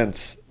common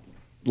sense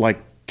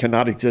like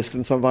cannot exist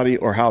in somebody,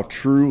 or how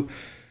true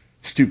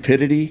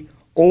stupidity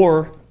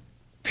or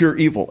pure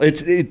evil.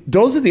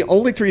 Those are the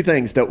only three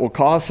things that will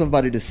cause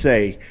somebody to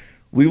say,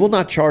 we will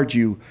not charge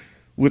you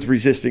with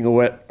resisting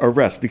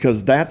arrest,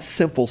 because that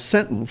simple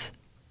sentence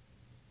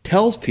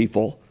tells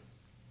people,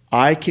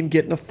 I can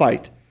get in a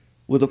fight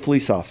with a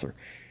police officer.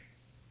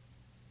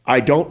 I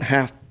don't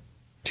have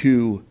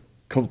to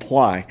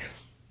comply.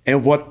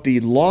 And what the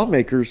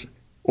lawmakers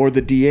or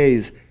the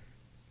DAs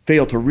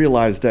fail to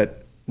realize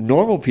that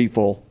normal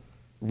people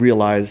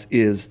realize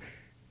is,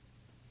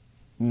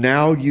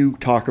 now you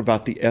talk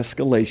about the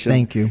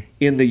escalation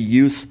in the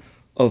use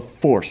of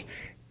force.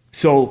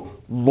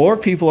 So more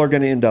people are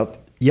going to end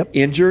up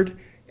injured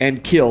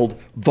and killed,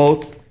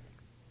 both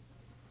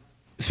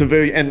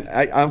civilian,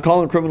 and I'm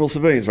calling criminal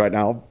civilians right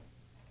now,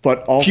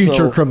 but also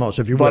future criminals,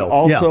 if you will. But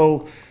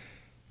also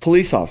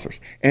police officers.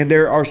 And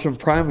there are some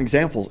prime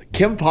examples.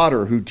 Kim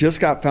Potter, who just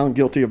got found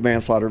guilty of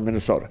manslaughter in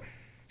Minnesota.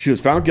 She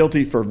was found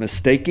guilty for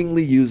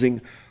mistakenly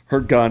using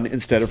her gun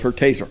instead of her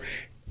taser.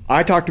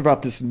 I talked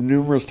about this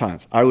numerous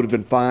times. I would have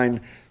been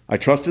fine. I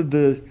trusted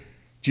the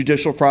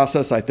judicial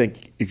process. I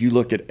think if you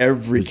look at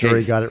every case, the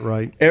jury got it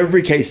right.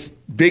 Every case,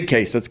 big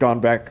case that's gone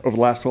back over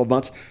the last 12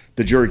 months,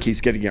 the jury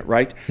keeps getting it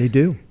right. They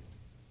do.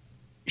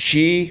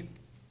 She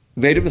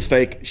made a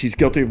mistake. She's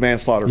guilty of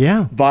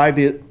manslaughter by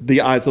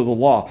the eyes of the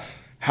law.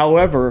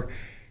 However,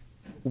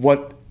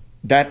 what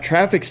that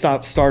traffic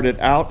stop started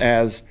out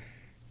as,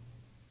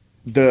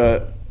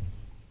 the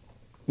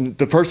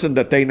person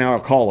that they now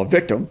call a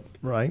victim,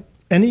 right,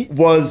 and he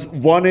was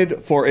wanted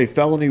for a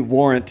felony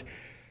warrant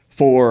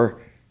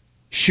for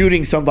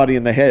shooting somebody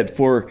in the head,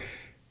 for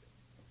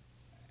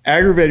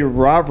aggravated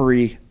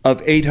robbery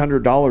of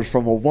 $800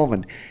 from a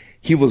woman.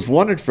 He was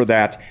wanted for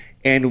that,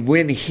 and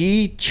when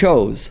he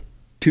chose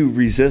to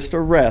resist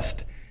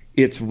arrest,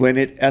 it's when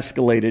it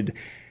escalated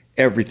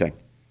everything.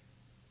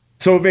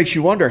 So it makes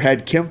you wonder,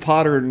 had Kim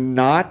Potter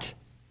not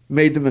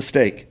made the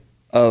mistake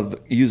of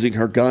using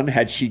her gun,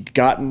 had she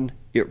gotten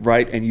it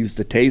right and used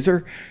the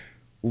taser,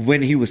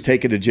 when he was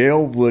taken to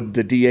jail, would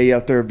the DA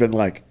out there have been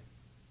like,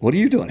 what are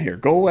you doing here?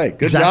 Go away.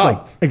 Good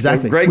job.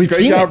 Exactly. Great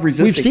job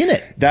resisting. We've seen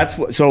it. That's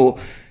what. So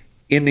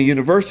in the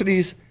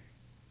universities,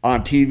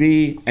 on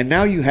TV, and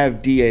now you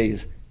have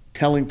DAs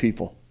telling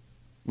people,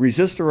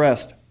 resist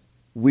arrest,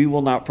 we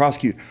will not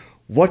prosecute.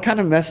 What kind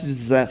of message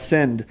does that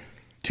send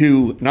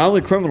to not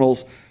only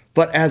criminals,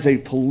 but as a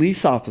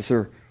police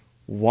officer,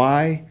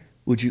 why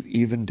would you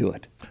even do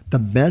it? The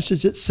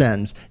message it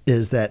sends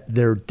is that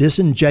they're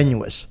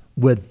disingenuous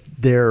with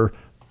their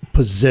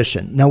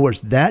position. In other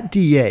words, that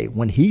DA,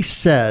 when he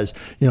says,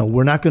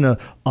 we're not going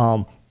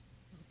to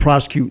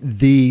prosecute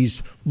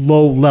these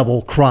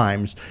low-level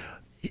crimes,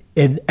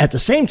 and at the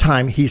same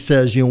time, he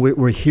says,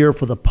 we're here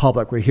for the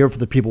public, we're here for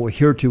the people, we're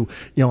here to,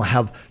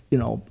 have,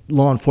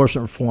 law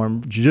enforcement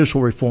reform,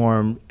 judicial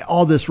reform,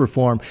 all this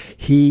reform.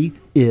 He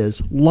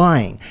is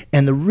lying.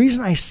 And the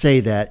reason I say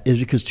that is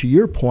because, to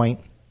your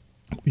point,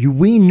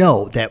 we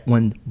know that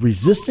when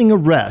resisting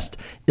arrest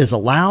is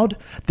allowed,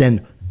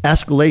 then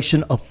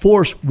escalation of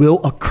force will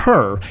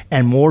occur,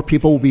 and more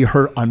people will be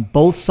hurt on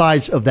both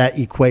sides of that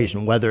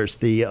equation, whether it's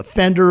the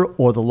offender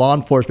or the law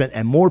enforcement,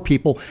 and more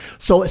people.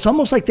 So it's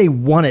almost like they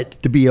want it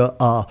to be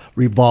a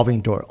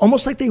revolving door,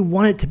 almost like they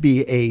want it to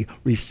be a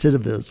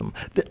recidivism,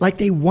 like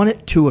they want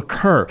it to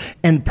occur.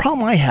 And the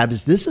problem I have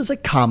is this is a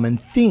common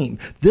theme.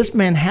 This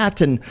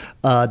Manhattan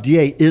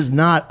DA is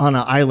not on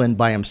an island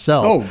by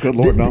himself. Oh, good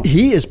Lord, no.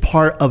 He is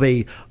part of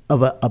a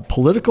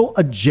political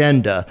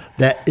agenda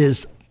that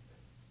is,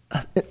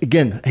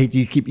 again, I hate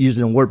to keep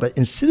using the word, but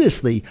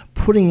insidiously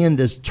putting in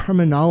this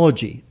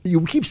terminology.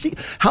 You keep seeing,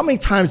 how many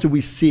times do we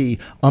see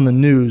on the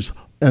news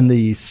in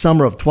the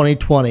summer of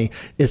 2020,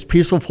 it's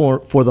peaceful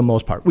for the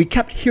most part. We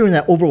kept hearing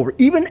that over and over.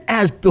 Even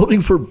as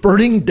buildings were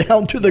burning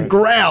down to the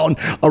ground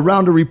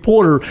around a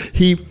reporter,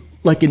 he,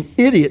 like an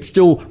idiot,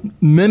 still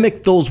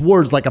mimicked those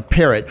words like a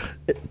parrot.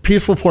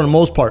 Peaceful for the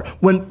most part.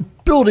 When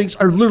buildings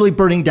are literally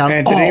burning down.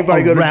 And did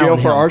anybody go to jail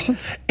for arson?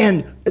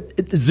 And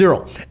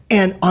zero.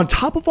 And on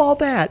top of all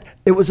that,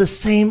 it was the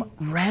same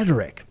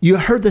rhetoric. You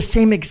heard the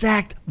same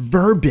exact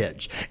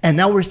verbiage. And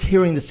now we're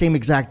hearing the same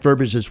exact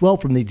verbiage as well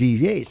from the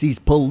DAs. These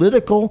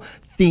political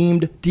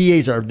themed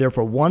DAs are there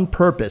for one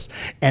purpose,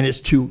 and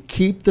it's to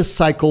keep the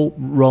cycle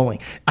rolling.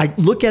 I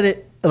look at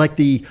it like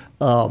the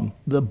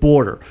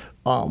border.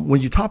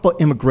 When you talk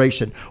about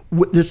immigration,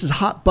 this is a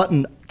hot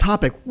button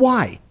topic.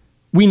 Why?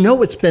 We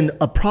know it's been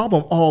a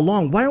problem all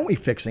along. Why aren't we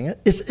fixing it?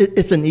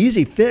 It's an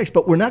easy fix,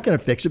 but we're not going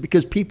to fix it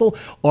because people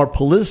are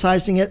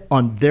politicizing it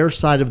on their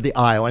side of the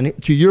aisle.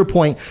 And to your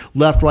point,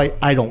 left, right,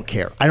 I don't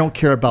care. I don't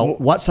care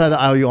about what side of the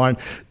aisle you're on.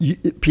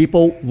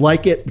 People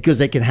like it because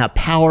they can have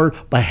power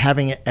by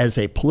having it as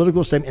a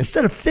political statement.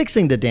 Instead of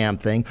fixing the damn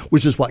thing,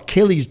 which is what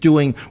Kaylee's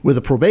doing with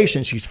the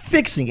probation, she's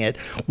fixing it.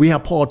 We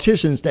have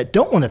politicians that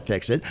don't want to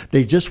fix it.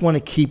 They just want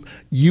to keep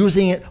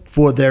using it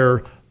for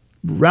their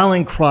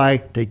rallying cry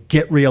to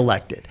get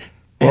reelected.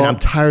 And I'm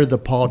tired of the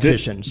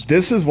politicians.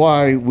 This is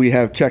why we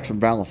have checks and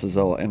balances,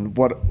 though. And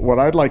what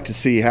I'd like to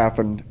see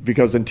happen,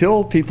 because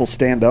until people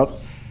stand up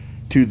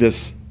to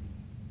this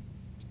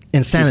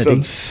Insanity. just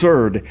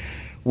absurd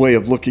way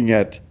of looking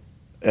at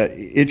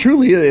it.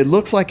 Truly, it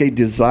looks like a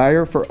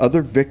desire for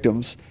other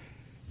victims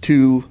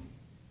to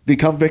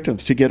become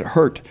victims, to get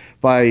hurt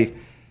by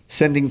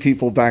sending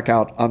people back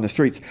out on the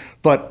streets.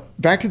 But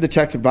back to the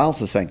checks and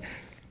balances thing.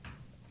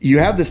 You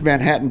have this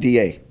Manhattan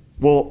DA.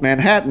 Well,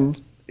 Manhattan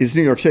is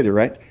New York City,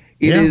 right?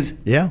 It is.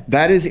 Yeah.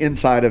 That is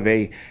inside of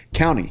a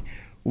county.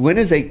 When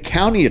is a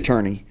county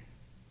attorney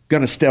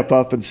going to step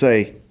up and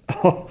say,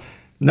 "Oh,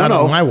 Not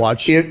on my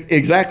watch."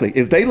 Exactly.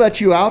 If they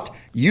let you out,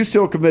 you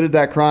still committed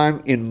that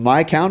crime in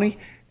my county,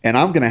 and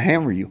I'm going to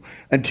hammer you.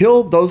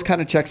 Until those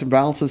kind of checks and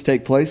balances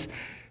take place,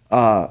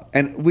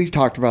 and we've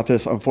talked about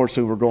this.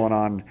 Unfortunately, we're going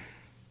on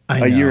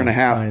a year and a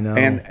half. I know.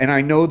 And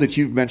I know that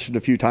you've mentioned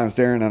a few times,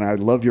 Darren, and I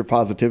love your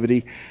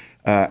positivity.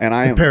 And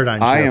I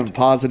am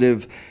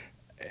positive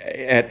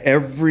at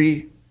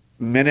every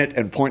minute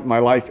and point in my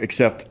life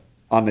except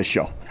on this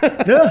show.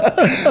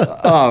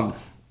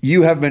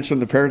 You have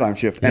mentioned the paradigm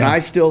shift, and I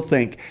still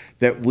think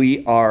that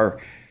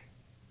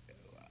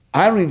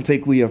I don't even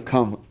think we have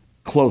come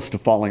close to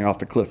falling off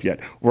the cliff yet.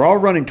 We're all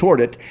running toward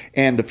it,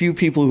 and the few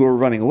people who are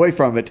running away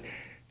from it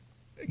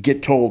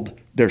get told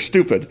they're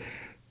stupid.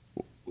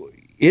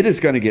 It is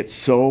going to get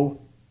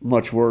so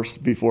much worse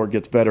before it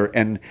gets better,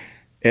 and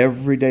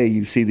every day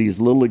you see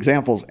these little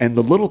examples and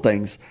the little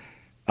things,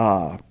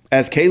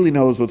 as Kaylee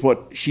knows with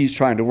what she's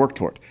trying to work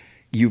toward.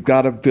 You've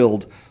got to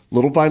build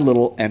little by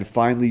little, and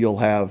finally you'll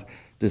have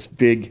this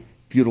big,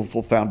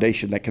 beautiful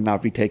foundation that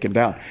cannot be taken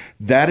down.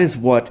 That is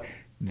what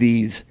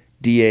these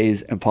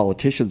DAs and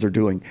politicians are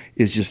doing,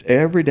 is just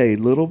every day,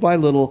 little by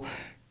little,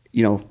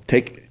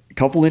 take a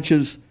couple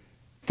inches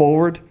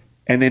forward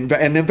and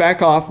then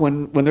back off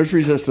when there's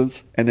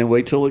resistance, and then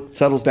wait till it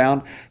settles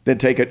down, then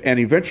take it. And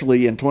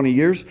eventually in 20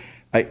 years,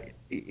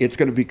 it's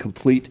going to be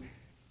complete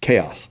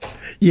chaos.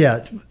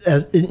 Yeah,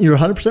 you're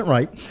 100%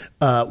 right.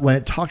 When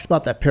it talks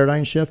about that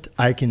paradigm shift,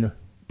 I can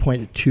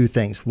point to two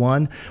things.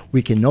 One,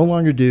 we can no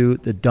longer do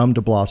the dumb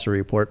de Blasio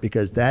report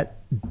because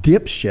that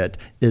dipshit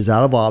is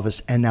out of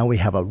office, and now we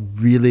have a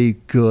really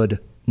good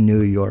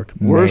New York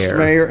mayor. Worst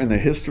mayor in the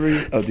history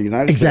of the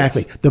United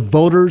Exactly. States. The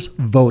voters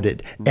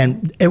voted,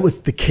 and it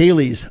was the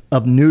Kayleys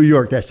of New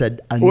York that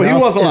said enough Well,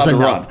 he wasn't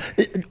allowed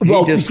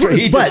is to enough. run.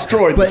 He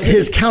destroyed the But city.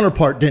 his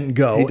counterpart didn't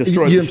go. He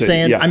destroyed you know the what I'm city,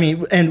 saying? yeah. I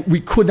mean, and we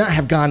could not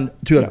have gone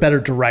to a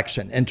better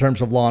direction in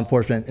terms of law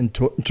enforcement, in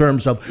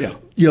terms of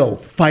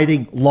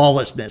fighting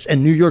lawlessness.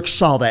 And New York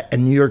saw that,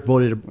 and New York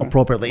voted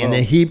appropriately. And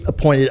then he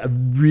appointed a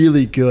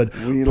really good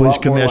police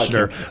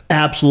commissioner.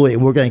 Absolutely.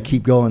 And we're going to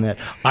keep going that.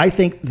 I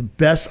think the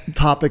best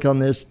topic on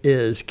this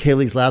is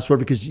Kaylee's last word,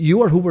 because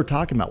you are who we're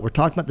talking about. We're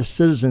talking about the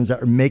citizens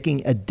that are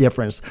making a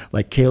difference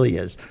like Kaylee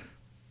is.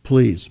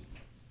 Please.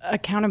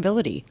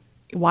 Accountability.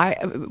 Why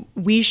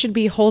we should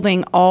be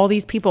holding all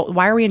these people?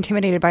 Why are we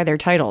intimidated by their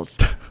titles?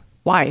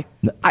 Why?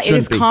 It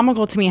is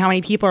comical to me how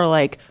many people are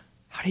like,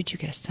 how did you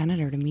get a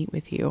senator to meet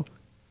with you?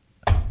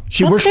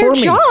 She That's works their for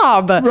me.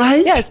 job.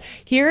 Right? Yes.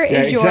 Here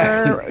is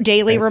your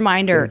daily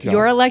reminder.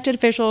 Your elected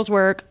officials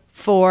work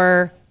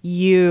for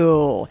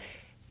you.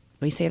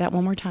 Let me say that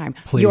one more time.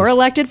 Please. Your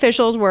elected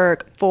officials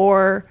work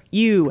for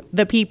you,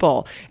 the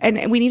people.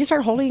 And we need to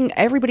start holding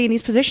everybody in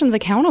these positions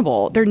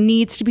accountable. There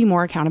needs to be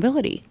more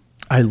accountability.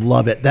 I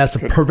love it. That's a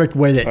perfect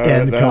way to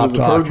end Cop Talk. That was the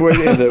perfect way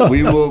to end it.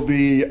 We will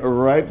be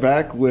right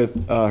back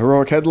with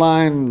Heroic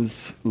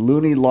Headlines,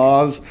 Looney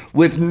Laws,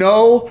 with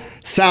no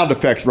sound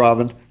effects,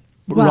 Robin.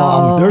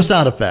 Wrong. There's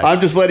sound effects.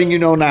 I'm just letting you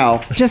know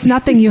now. Just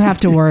nothing you have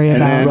to worry And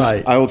about.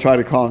 then I will try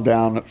to calm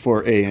down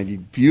for a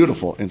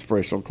beautiful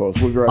inspirational close.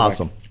 We'll be right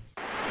awesome.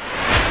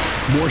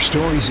 back. More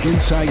stories,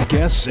 inside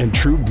guests, and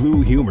true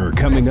blue humor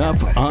coming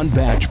up on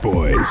Badge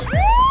Boys.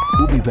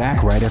 We'll be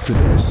back right after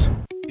this.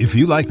 If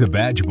you like the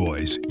Badge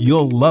Boys,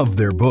 you'll love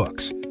their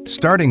books,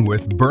 starting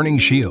with Burning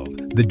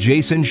Shield, the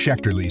Jason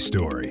Schechterle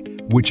story,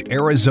 which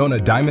Arizona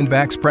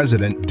Diamondbacks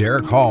president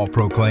Derek Hall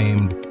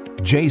proclaimed,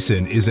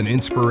 "Jason is an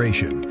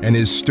inspiration, and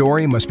his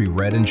story must be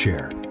read and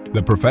shared."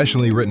 The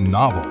professionally written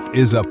novel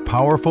is a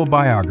powerful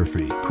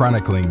biography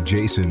chronicling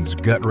Jason's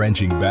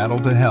gut-wrenching battle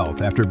to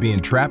health after being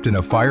trapped in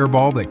a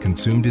fireball that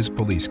consumed his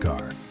police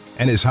car,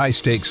 and his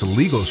high-stakes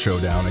legal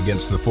showdown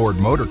against the Ford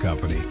Motor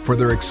Company for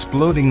their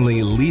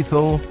explodingly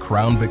lethal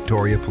Crown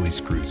Victoria police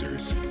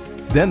cruisers.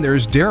 Then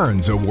there's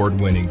Darren's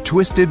award-winning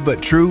Twisted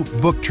But True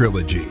book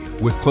trilogy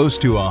with close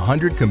to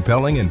 100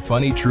 compelling and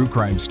funny true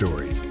crime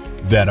stories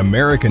that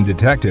American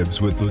Detectives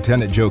with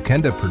Lieutenant Joe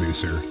Kenda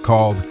producer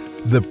called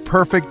The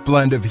Perfect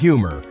Blend of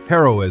Humor,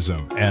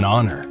 Heroism, and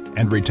Honor.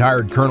 And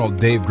retired Colonel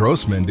Dave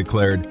Grossman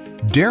declared,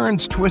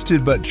 Darren's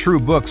Twisted But True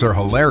books are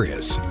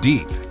hilarious,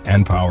 deep,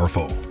 and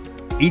powerful.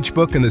 Each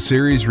book in the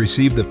series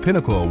received the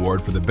Pinnacle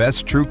Award for the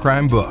Best True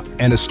Crime Book,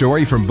 and a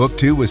story from Book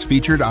 2 was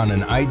featured on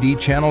an ID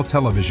Channel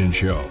television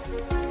show.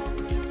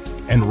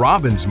 And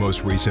Robin's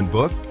most recent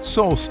book,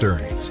 Soul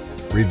Stirrings,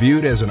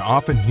 reviewed as an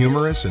often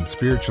humorous and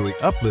spiritually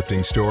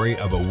uplifting story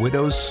of a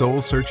widow's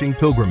soul-searching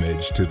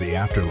pilgrimage to the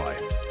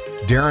afterlife.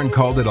 Darren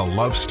called it a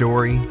love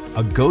story,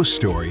 a ghost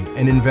story,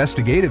 an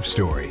investigative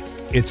story.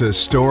 It's a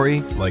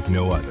story like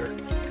no other.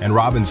 and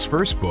Robin's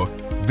first book,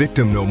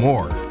 Victim No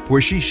More,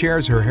 where she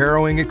shares her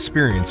harrowing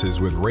experiences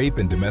with rape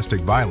and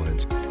domestic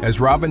violence as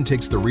Robin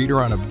takes the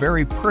reader on a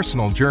very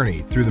personal journey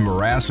through the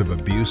morass of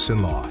abuse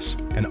and loss,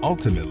 and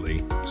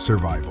ultimately,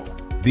 survival.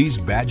 These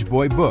Badge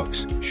Boy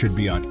books should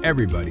be on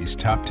everybody's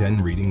top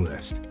 10 reading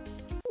list.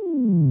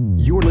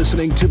 You're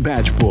listening to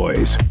Badge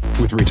Boys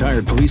with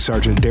retired Police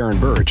Sergeant Darren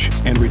Birch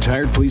and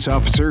retired Police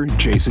Officer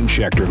Jason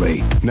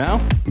Schechterly. Now,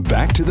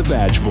 back to the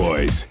Badge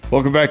Boys.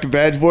 Welcome back to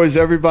Badge Boys,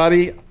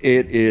 everybody.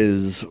 It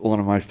is one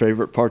of my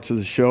favorite parts of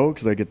the show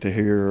because I get to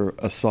hear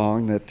a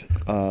song that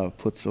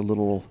puts a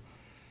little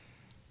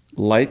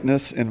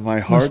lightness in my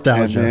heart.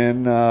 Nostalgia.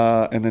 And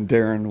then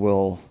Darren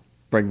will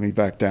bring me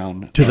back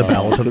down To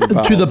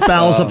the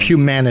bowels of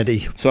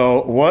humanity.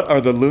 So what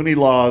are the loony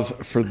laws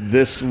for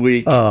this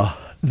week?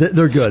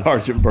 They're good.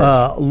 Sergeant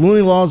Birch.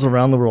 Loony laws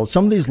around the world.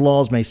 Some of these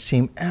laws may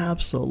seem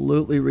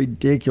absolutely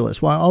ridiculous,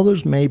 while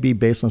others may be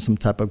based on some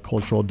type of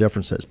cultural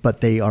differences,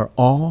 but they are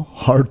all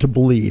hard to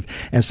believe.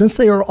 And since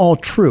they are all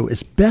true,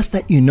 it's best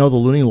that you know the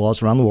loony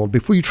laws around the world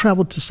before you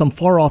travel to some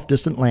far-off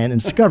distant land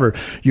and discover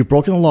you've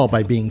broken the law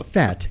by being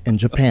fat in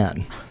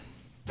Japan.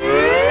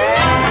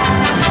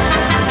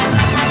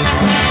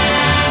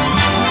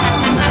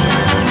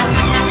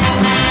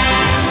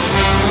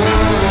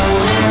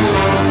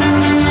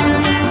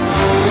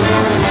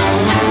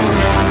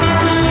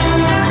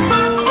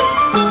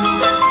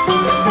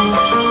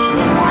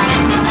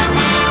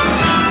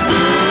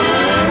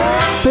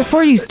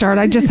 Before you start,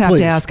 I just have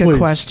to ask a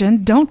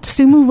question. Don't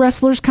sumo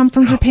wrestlers come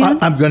from Japan?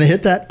 I'm going to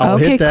hit that. I'll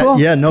Okay, hit that. cool.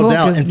 Yeah, no Cool,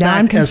 doubt. 'cause In now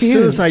I'm fact, as soon as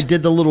confused. I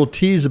did the little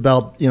tease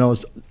about,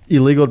 it's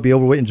illegal to be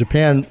overweight in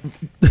Japan,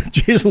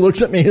 Jason looks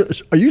at me,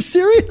 are you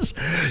serious?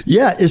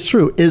 Yeah, it's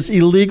true. It's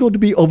illegal to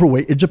be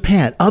overweight in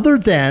Japan, other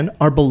than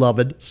our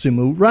beloved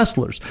sumo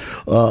wrestlers,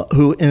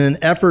 who in an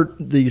effort,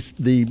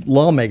 the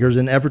lawmakers,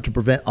 in an effort to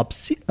prevent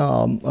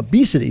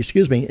obesity,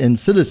 in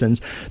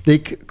citizens, they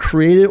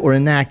created or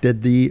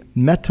enacted the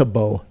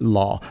Metabo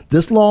Law.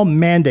 This law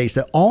mandates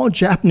that all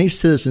Japanese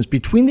citizens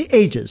between the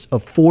ages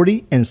of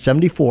 40 and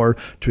 74,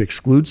 to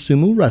exclude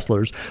sumo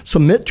wrestlers,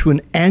 submit to an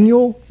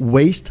annual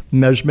waist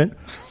measurement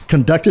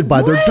conducted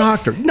by their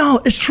doctor. No,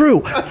 it's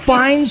true.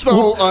 Fines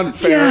So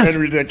unfair and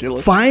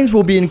ridiculous. Fines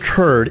will be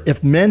incurred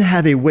if men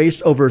have a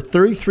waist over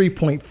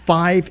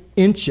 33.5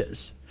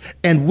 inches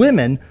and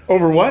women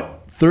Over what?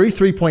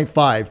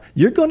 33.5.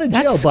 You're going to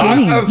jail, That's Bob.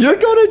 skinny. You're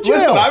going to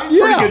jail. Listen, I'm in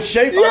pretty good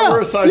shape. I wear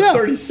a size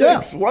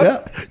 36.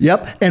 What?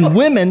 Yep. And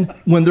women,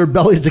 when their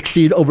bellies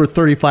exceed over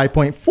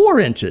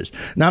 35.4 inches.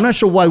 Now, I'm not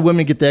sure why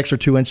women get the extra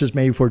 2 inches,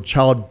 maybe for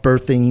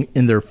childbirthing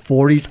in their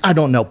 40s. I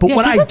don't know. But Yeah,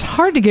 what because it's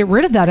hard to get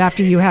rid of that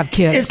after you have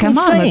kids. it's Come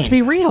on, insane. let's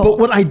be real. But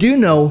what I do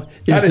know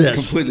is That is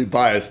this. completely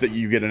biased that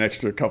you get an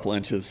extra couple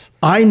inches.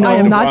 I know. I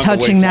am around not the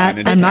touching that.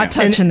 waistline I'm and not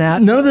Japan. touching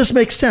that. None of this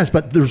makes sense,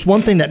 but there's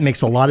one thing that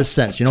makes a lot of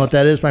sense. You know what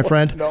that is, my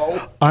friend? No.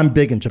 I'm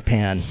big in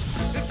Japan.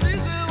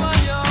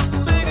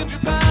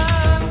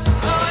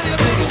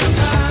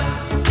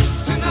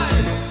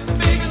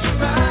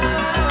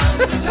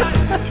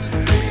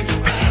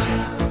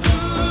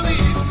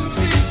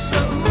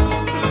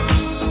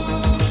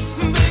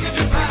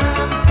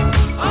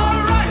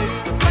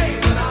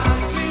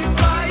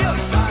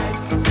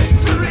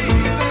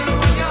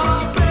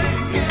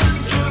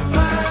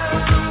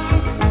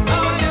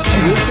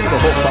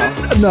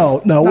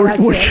 No, No, we're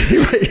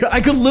that's I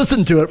could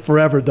listen to it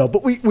forever though,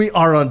 but we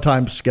are on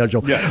time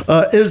schedule. Yes.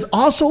 It is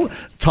also,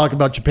 talk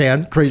about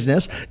Japan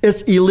craziness,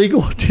 it's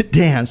illegal to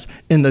dance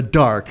in the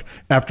dark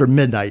after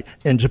midnight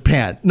in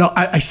Japan. No,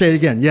 I say it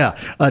again. Yeah.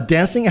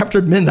 Dancing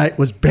after midnight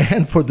was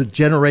banned for the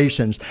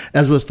generations,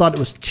 as it was thought it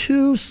was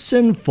too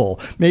sinful,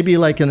 maybe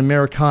like an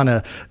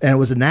Americana, and it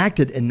was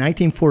enacted in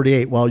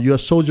 1948 while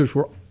U.S. soldiers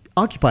were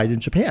occupied in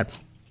Japan.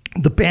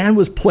 The ban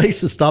was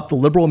placed to stop the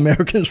liberal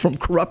Americans from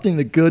corrupting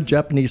the good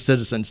Japanese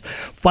citizens.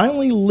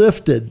 Finally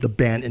lifted the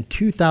ban in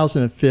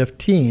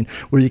 2015,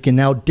 where you can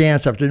now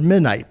dance after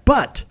midnight,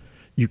 but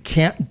you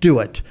can't do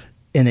it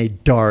in a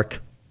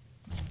dark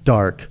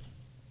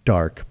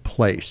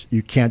place.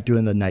 You can't do it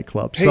in the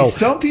nightclub. Hey, So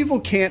some people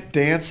can't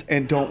dance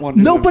and don't want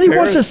to. Nobody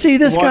wants to see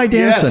this guy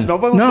dancing. Yes,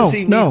 nobody wants to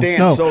see me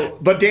dance. So,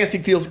 but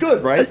dancing feels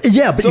good, right?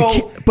 Yeah, but so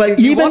you can't- but if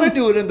you even- want to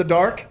do it in the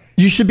dark,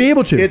 you should be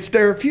able to. it's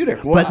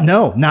therapeutic. Wow. But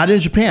no, not in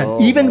Japan. Oh,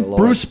 Even my Lord.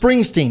 Bruce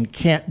Springsteen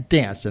can't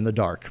dance in the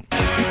dark.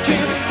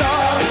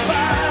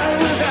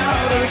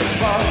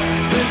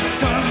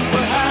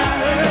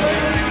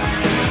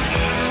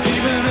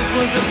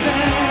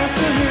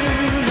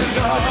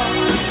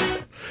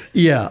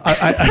 Yeah,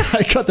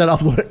 I cut that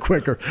off a little bit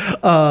quicker.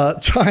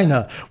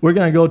 China, we're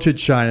going to go to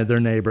China,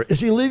 their neighbor.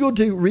 It's illegal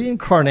to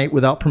reincarnate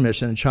without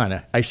permission in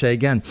China. I say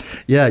again,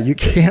 yeah, you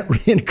can't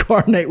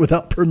reincarnate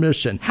without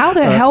permission. How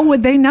the hell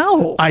would they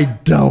know? I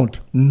don't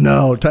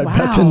know.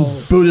 Tibetan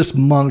Wow. Buddhist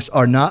monks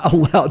are not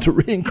allowed to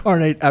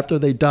reincarnate after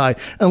they die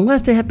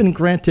unless they have been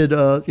granted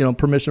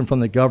permission from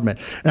the government.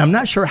 And I'm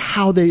not sure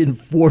how they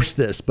enforce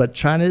this, but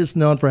China is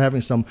known for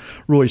having some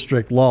really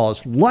strict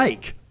laws,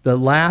 like the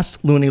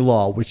last Looney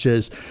Law, which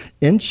is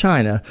in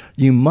China,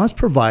 you must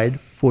provide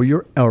for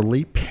your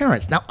elderly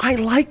parents. Now, I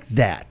like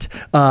that.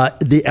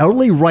 The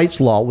Elderly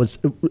Rights Law was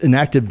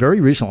enacted very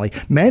recently,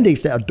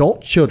 mandates that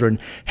adult children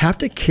have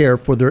to care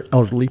for their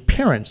elderly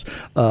parents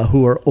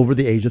who are over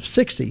the age of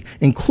 60,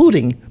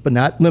 including, but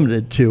not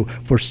limited to,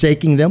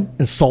 forsaking them,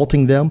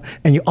 insulting them,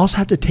 and you also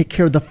have to take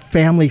care of the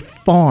family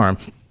farm.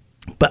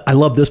 But I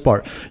love this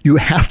part. You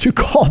have to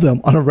call them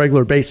on a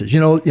regular basis. You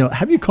know,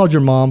 have you called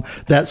your mom?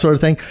 That sort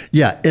of thing.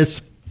 Yeah,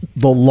 it's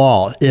the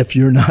law. If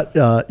you're not,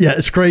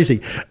 it's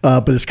crazy,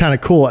 but it's kind of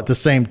cool at the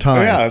same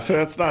time. Yeah, so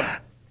that's not.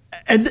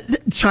 And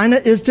China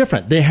is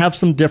different. They have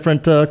some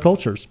different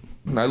cultures.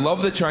 And I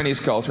love the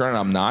Chinese culture, and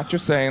I'm not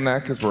just saying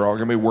that because we're all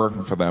going to be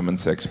working for them in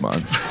 6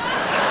 months.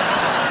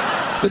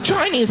 The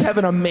Chinese have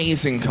an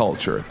amazing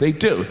culture. They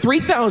do.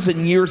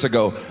 3,000 years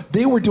ago,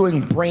 they were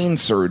doing brain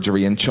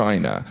surgery in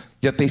China,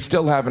 yet they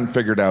still haven't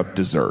figured out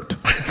dessert.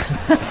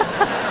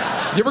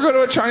 You ever go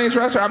to a Chinese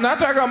restaurant? I'm not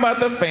talking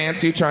about the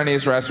fancy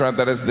Chinese restaurant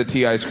that has the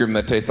tea ice cream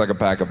that tastes like a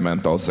pack of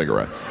menthol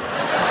cigarettes.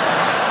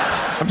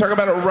 I'm talking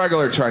about a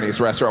regular Chinese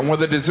restaurant where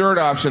the dessert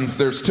options,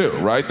 there's two,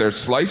 right? There's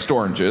sliced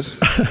oranges.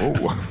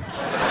 Ooh.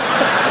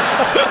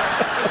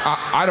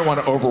 I don't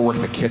want to overwork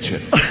the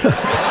kitchen.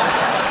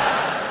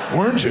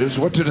 Oranges?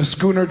 What, did a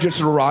schooner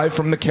just arrive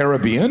from the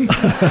Caribbean?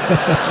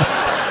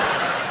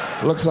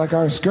 Looks like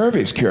our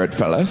scurvy's cured,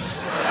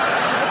 fellas.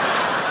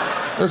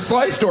 There's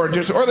sliced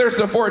oranges, or there's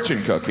the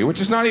fortune cookie,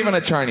 which is not even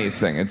a Chinese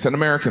thing. It's an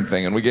American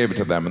thing, and we gave it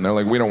to them, and they're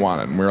like, we don't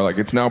want it. And we were like,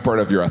 it's now part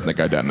of your ethnic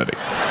identity.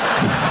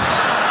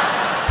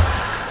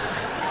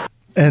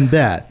 And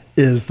that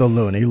is the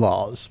Looney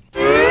Laws.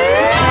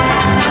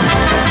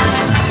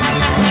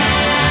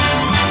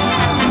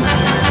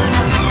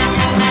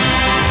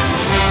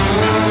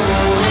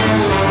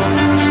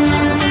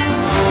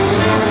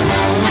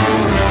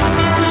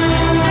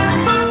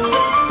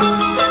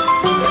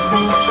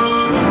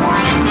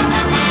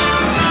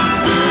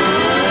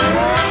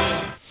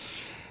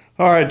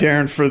 All right,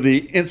 Darren, for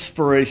the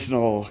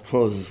inspirational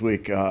close this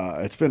week,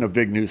 it's been a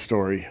big news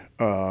story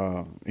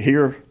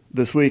here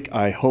this week.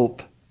 I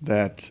hope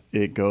that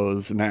it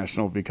goes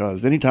national,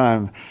 because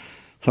anytime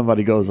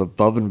somebody goes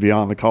above and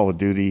beyond the call of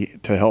duty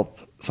to help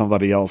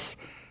somebody else,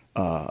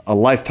 a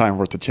lifetime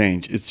worth of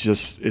change,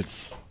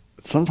 it's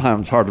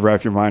sometimes hard to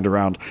wrap your mind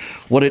around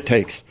what it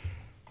takes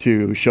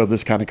to show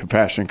this kind of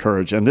compassion and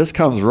courage. And this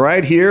comes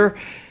right here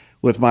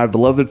with my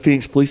beloved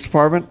Phoenix Police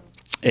Department.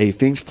 A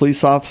Phoenix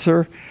police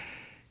officer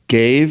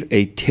gave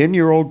a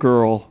 10-year-old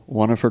girl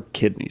one of her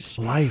kidneys.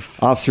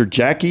 Life. Officer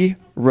Jackie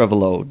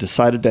Revelo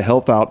decided to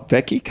help out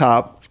Becky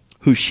Kopp,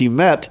 who she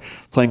met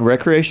playing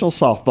recreational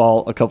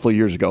softball a couple of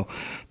years ago.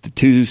 The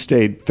two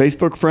stayed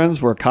Facebook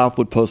friends, where Kopp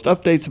would post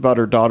updates about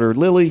her daughter,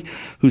 Lily,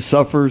 who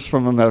suffers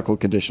from a medical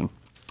condition.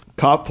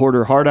 Kopp poured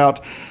her heart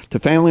out to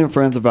family and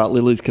friends about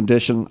Lily's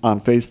condition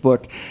on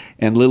Facebook,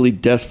 and Lily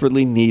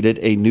desperately needed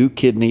a new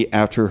kidney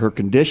after her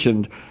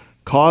condition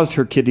caused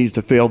her kidneys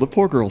to fail. The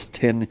poor girl's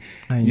 10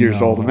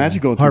 years old.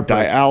 Imagine going through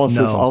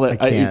dialysis, all that.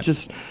 It's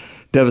just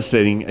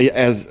devastating.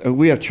 As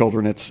we have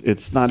children,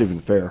 it's not even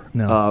fair.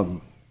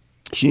 No.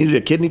 She needed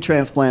a kidney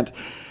transplant.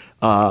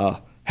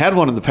 Had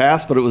one in the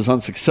past, but it was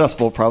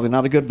unsuccessful. Probably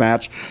not a good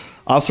match.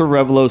 Officer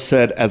Revelo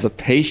said, as a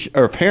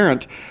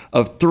parent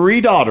of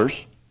 3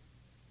 daughters,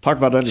 talk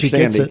about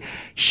understanding,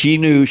 she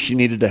knew she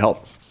needed to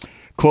help.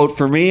 Quote,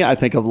 for me, I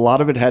think a lot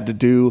of it had to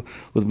do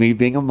with me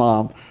being a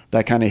mom.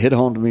 That kind of hit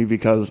home to me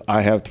because I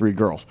have 3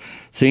 girls.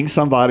 Seeing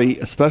somebody,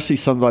 especially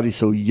somebody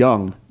so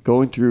young,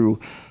 going through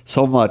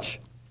so much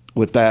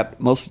with that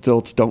most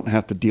adults don't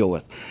have to deal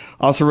with.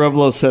 Officer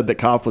Revelo said that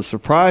Kopp was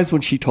surprised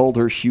when she told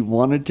her she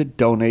wanted to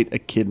donate a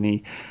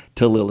kidney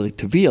to Lily,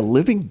 to be a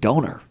living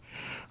donor.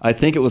 I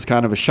think it was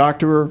kind of a shock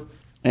to her.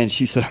 And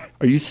she said,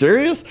 are you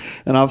serious?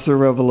 And Officer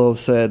Revelo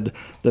said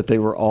that they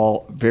were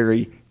all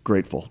very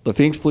grateful. The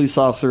Phoenix police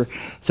officer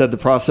said the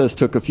process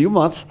took a few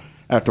months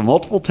after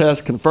multiple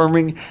tests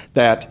confirming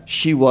that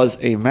she was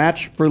a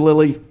match for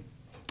Lily.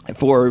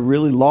 For a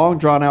really long,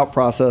 drawn-out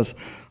process,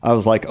 I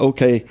was like,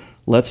 okay,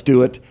 let's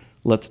do it.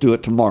 Let's do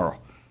it tomorrow.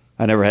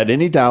 I never had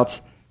any doubts.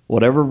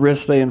 Whatever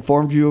risks they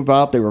informed you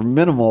about, they were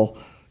minimal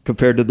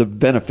compared to the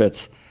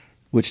benefits,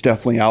 which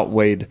definitely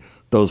outweighed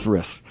those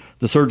risks.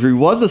 The surgery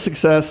was a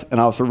success,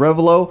 and Officer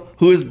Revelo,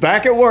 who is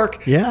back at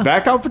work,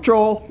 back on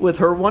patrol with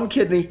her one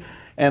kidney,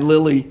 and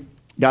Lily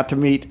got to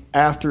meet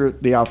after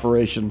the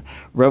operation.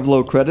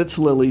 Revelo credits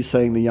Lily,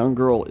 saying the young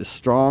girl is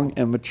strong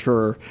and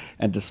mature,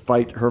 and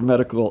despite her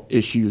medical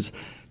issues,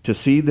 to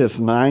see this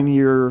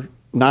 10-year-old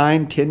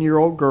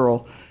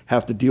girl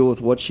have to deal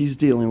with what she's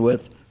dealing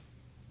with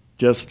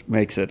just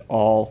makes it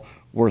all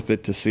worth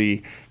it to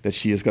see that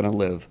she is going to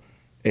live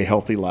a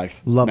healthy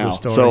life. Love now. the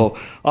story. So,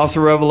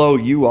 Officer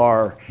Revelo, you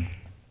are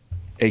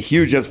a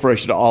huge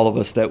inspiration to all of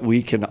us, that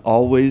we can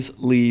always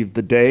leave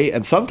the day,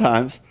 and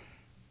sometimes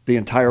the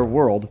entire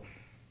world,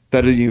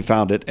 better than you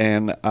found it.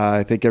 And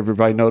I think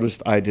everybody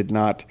noticed I did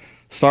not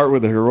start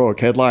with a heroic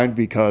headline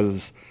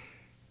because,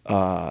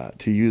 to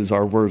use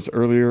our words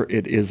earlier,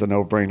 it is a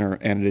no-brainer,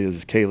 and it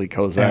is Kaylee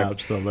Kozak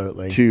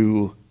Absolutely.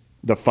 to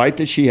the fight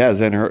that she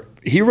has in her.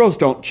 Heroes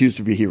don't choose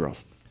to be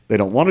heroes. They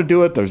don't want to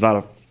do it. There's not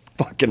a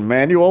fucking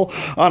manual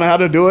on how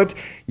to do it.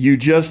 You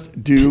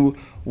just do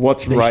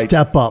what's right.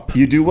 Step up.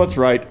 You do what's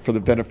right for the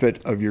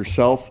benefit of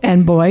yourself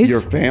and boys,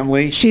 your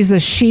family. She's a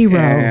shero.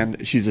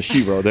 And she's a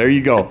shero. There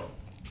you go.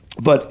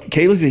 But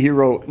Kaylee's a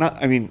hero.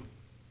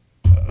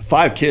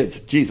 5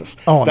 kids. Jesus.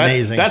 Oh,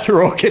 amazing. That's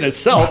heroic in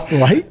itself.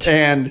 Right.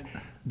 And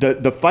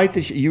the fight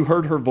that you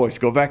heard her voice.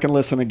 Go back and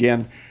listen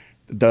again.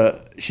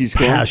 She's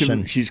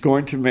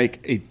going to make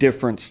a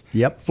difference.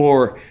 Yep.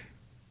 For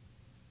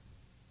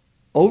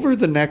over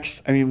the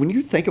next. I mean, when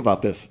you think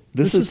about this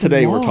is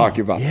today long. We're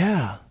talking about.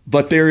 Yeah.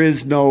 But there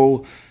is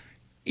no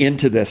end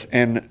to this,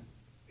 and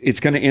it's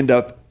going to end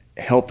up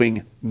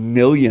helping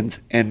millions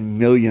and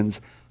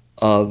millions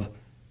of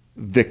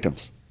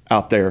victims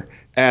out there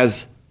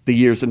as the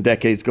years and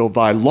decades go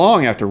by,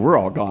 long after we're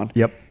all gone.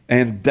 Yep.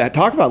 And that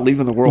talk about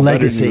leaving the world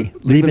legacy, better,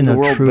 leaving the a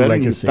world true better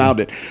legacy. than you found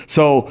it.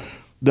 So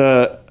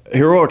the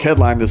heroic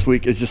headline this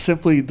week is just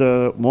simply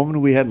the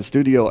woman we had in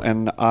studio,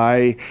 and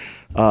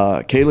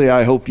Kaylee,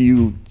 I hope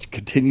you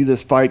continue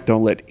this fight.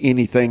 Don't let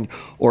anything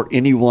or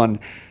anyone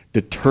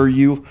deter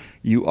you.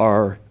 You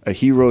are a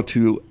hero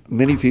to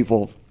many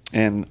people,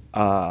 and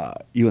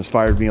you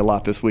inspired me a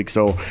lot this week.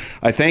 So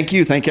I thank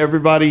you. Thank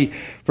everybody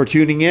for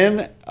tuning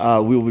in.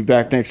 We will be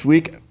back next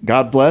week.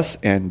 God bless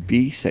and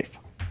be safe.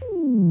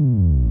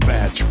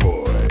 Batch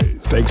Boys.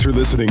 Thanks for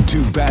listening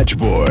to Batch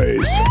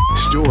Boys.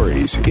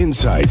 Stories,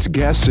 insights,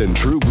 guests, and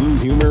true blue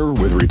humor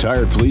with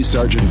retired police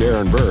sergeant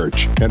Darren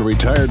Birch and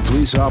retired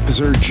police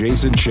officer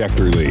Jason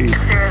Schechterly.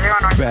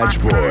 Batch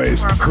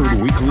Boys,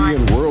 heard weekly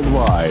and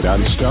worldwide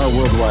on Star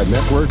Worldwide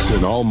Networks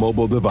and all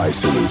mobile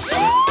devices.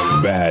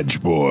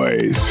 Batch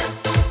Boys.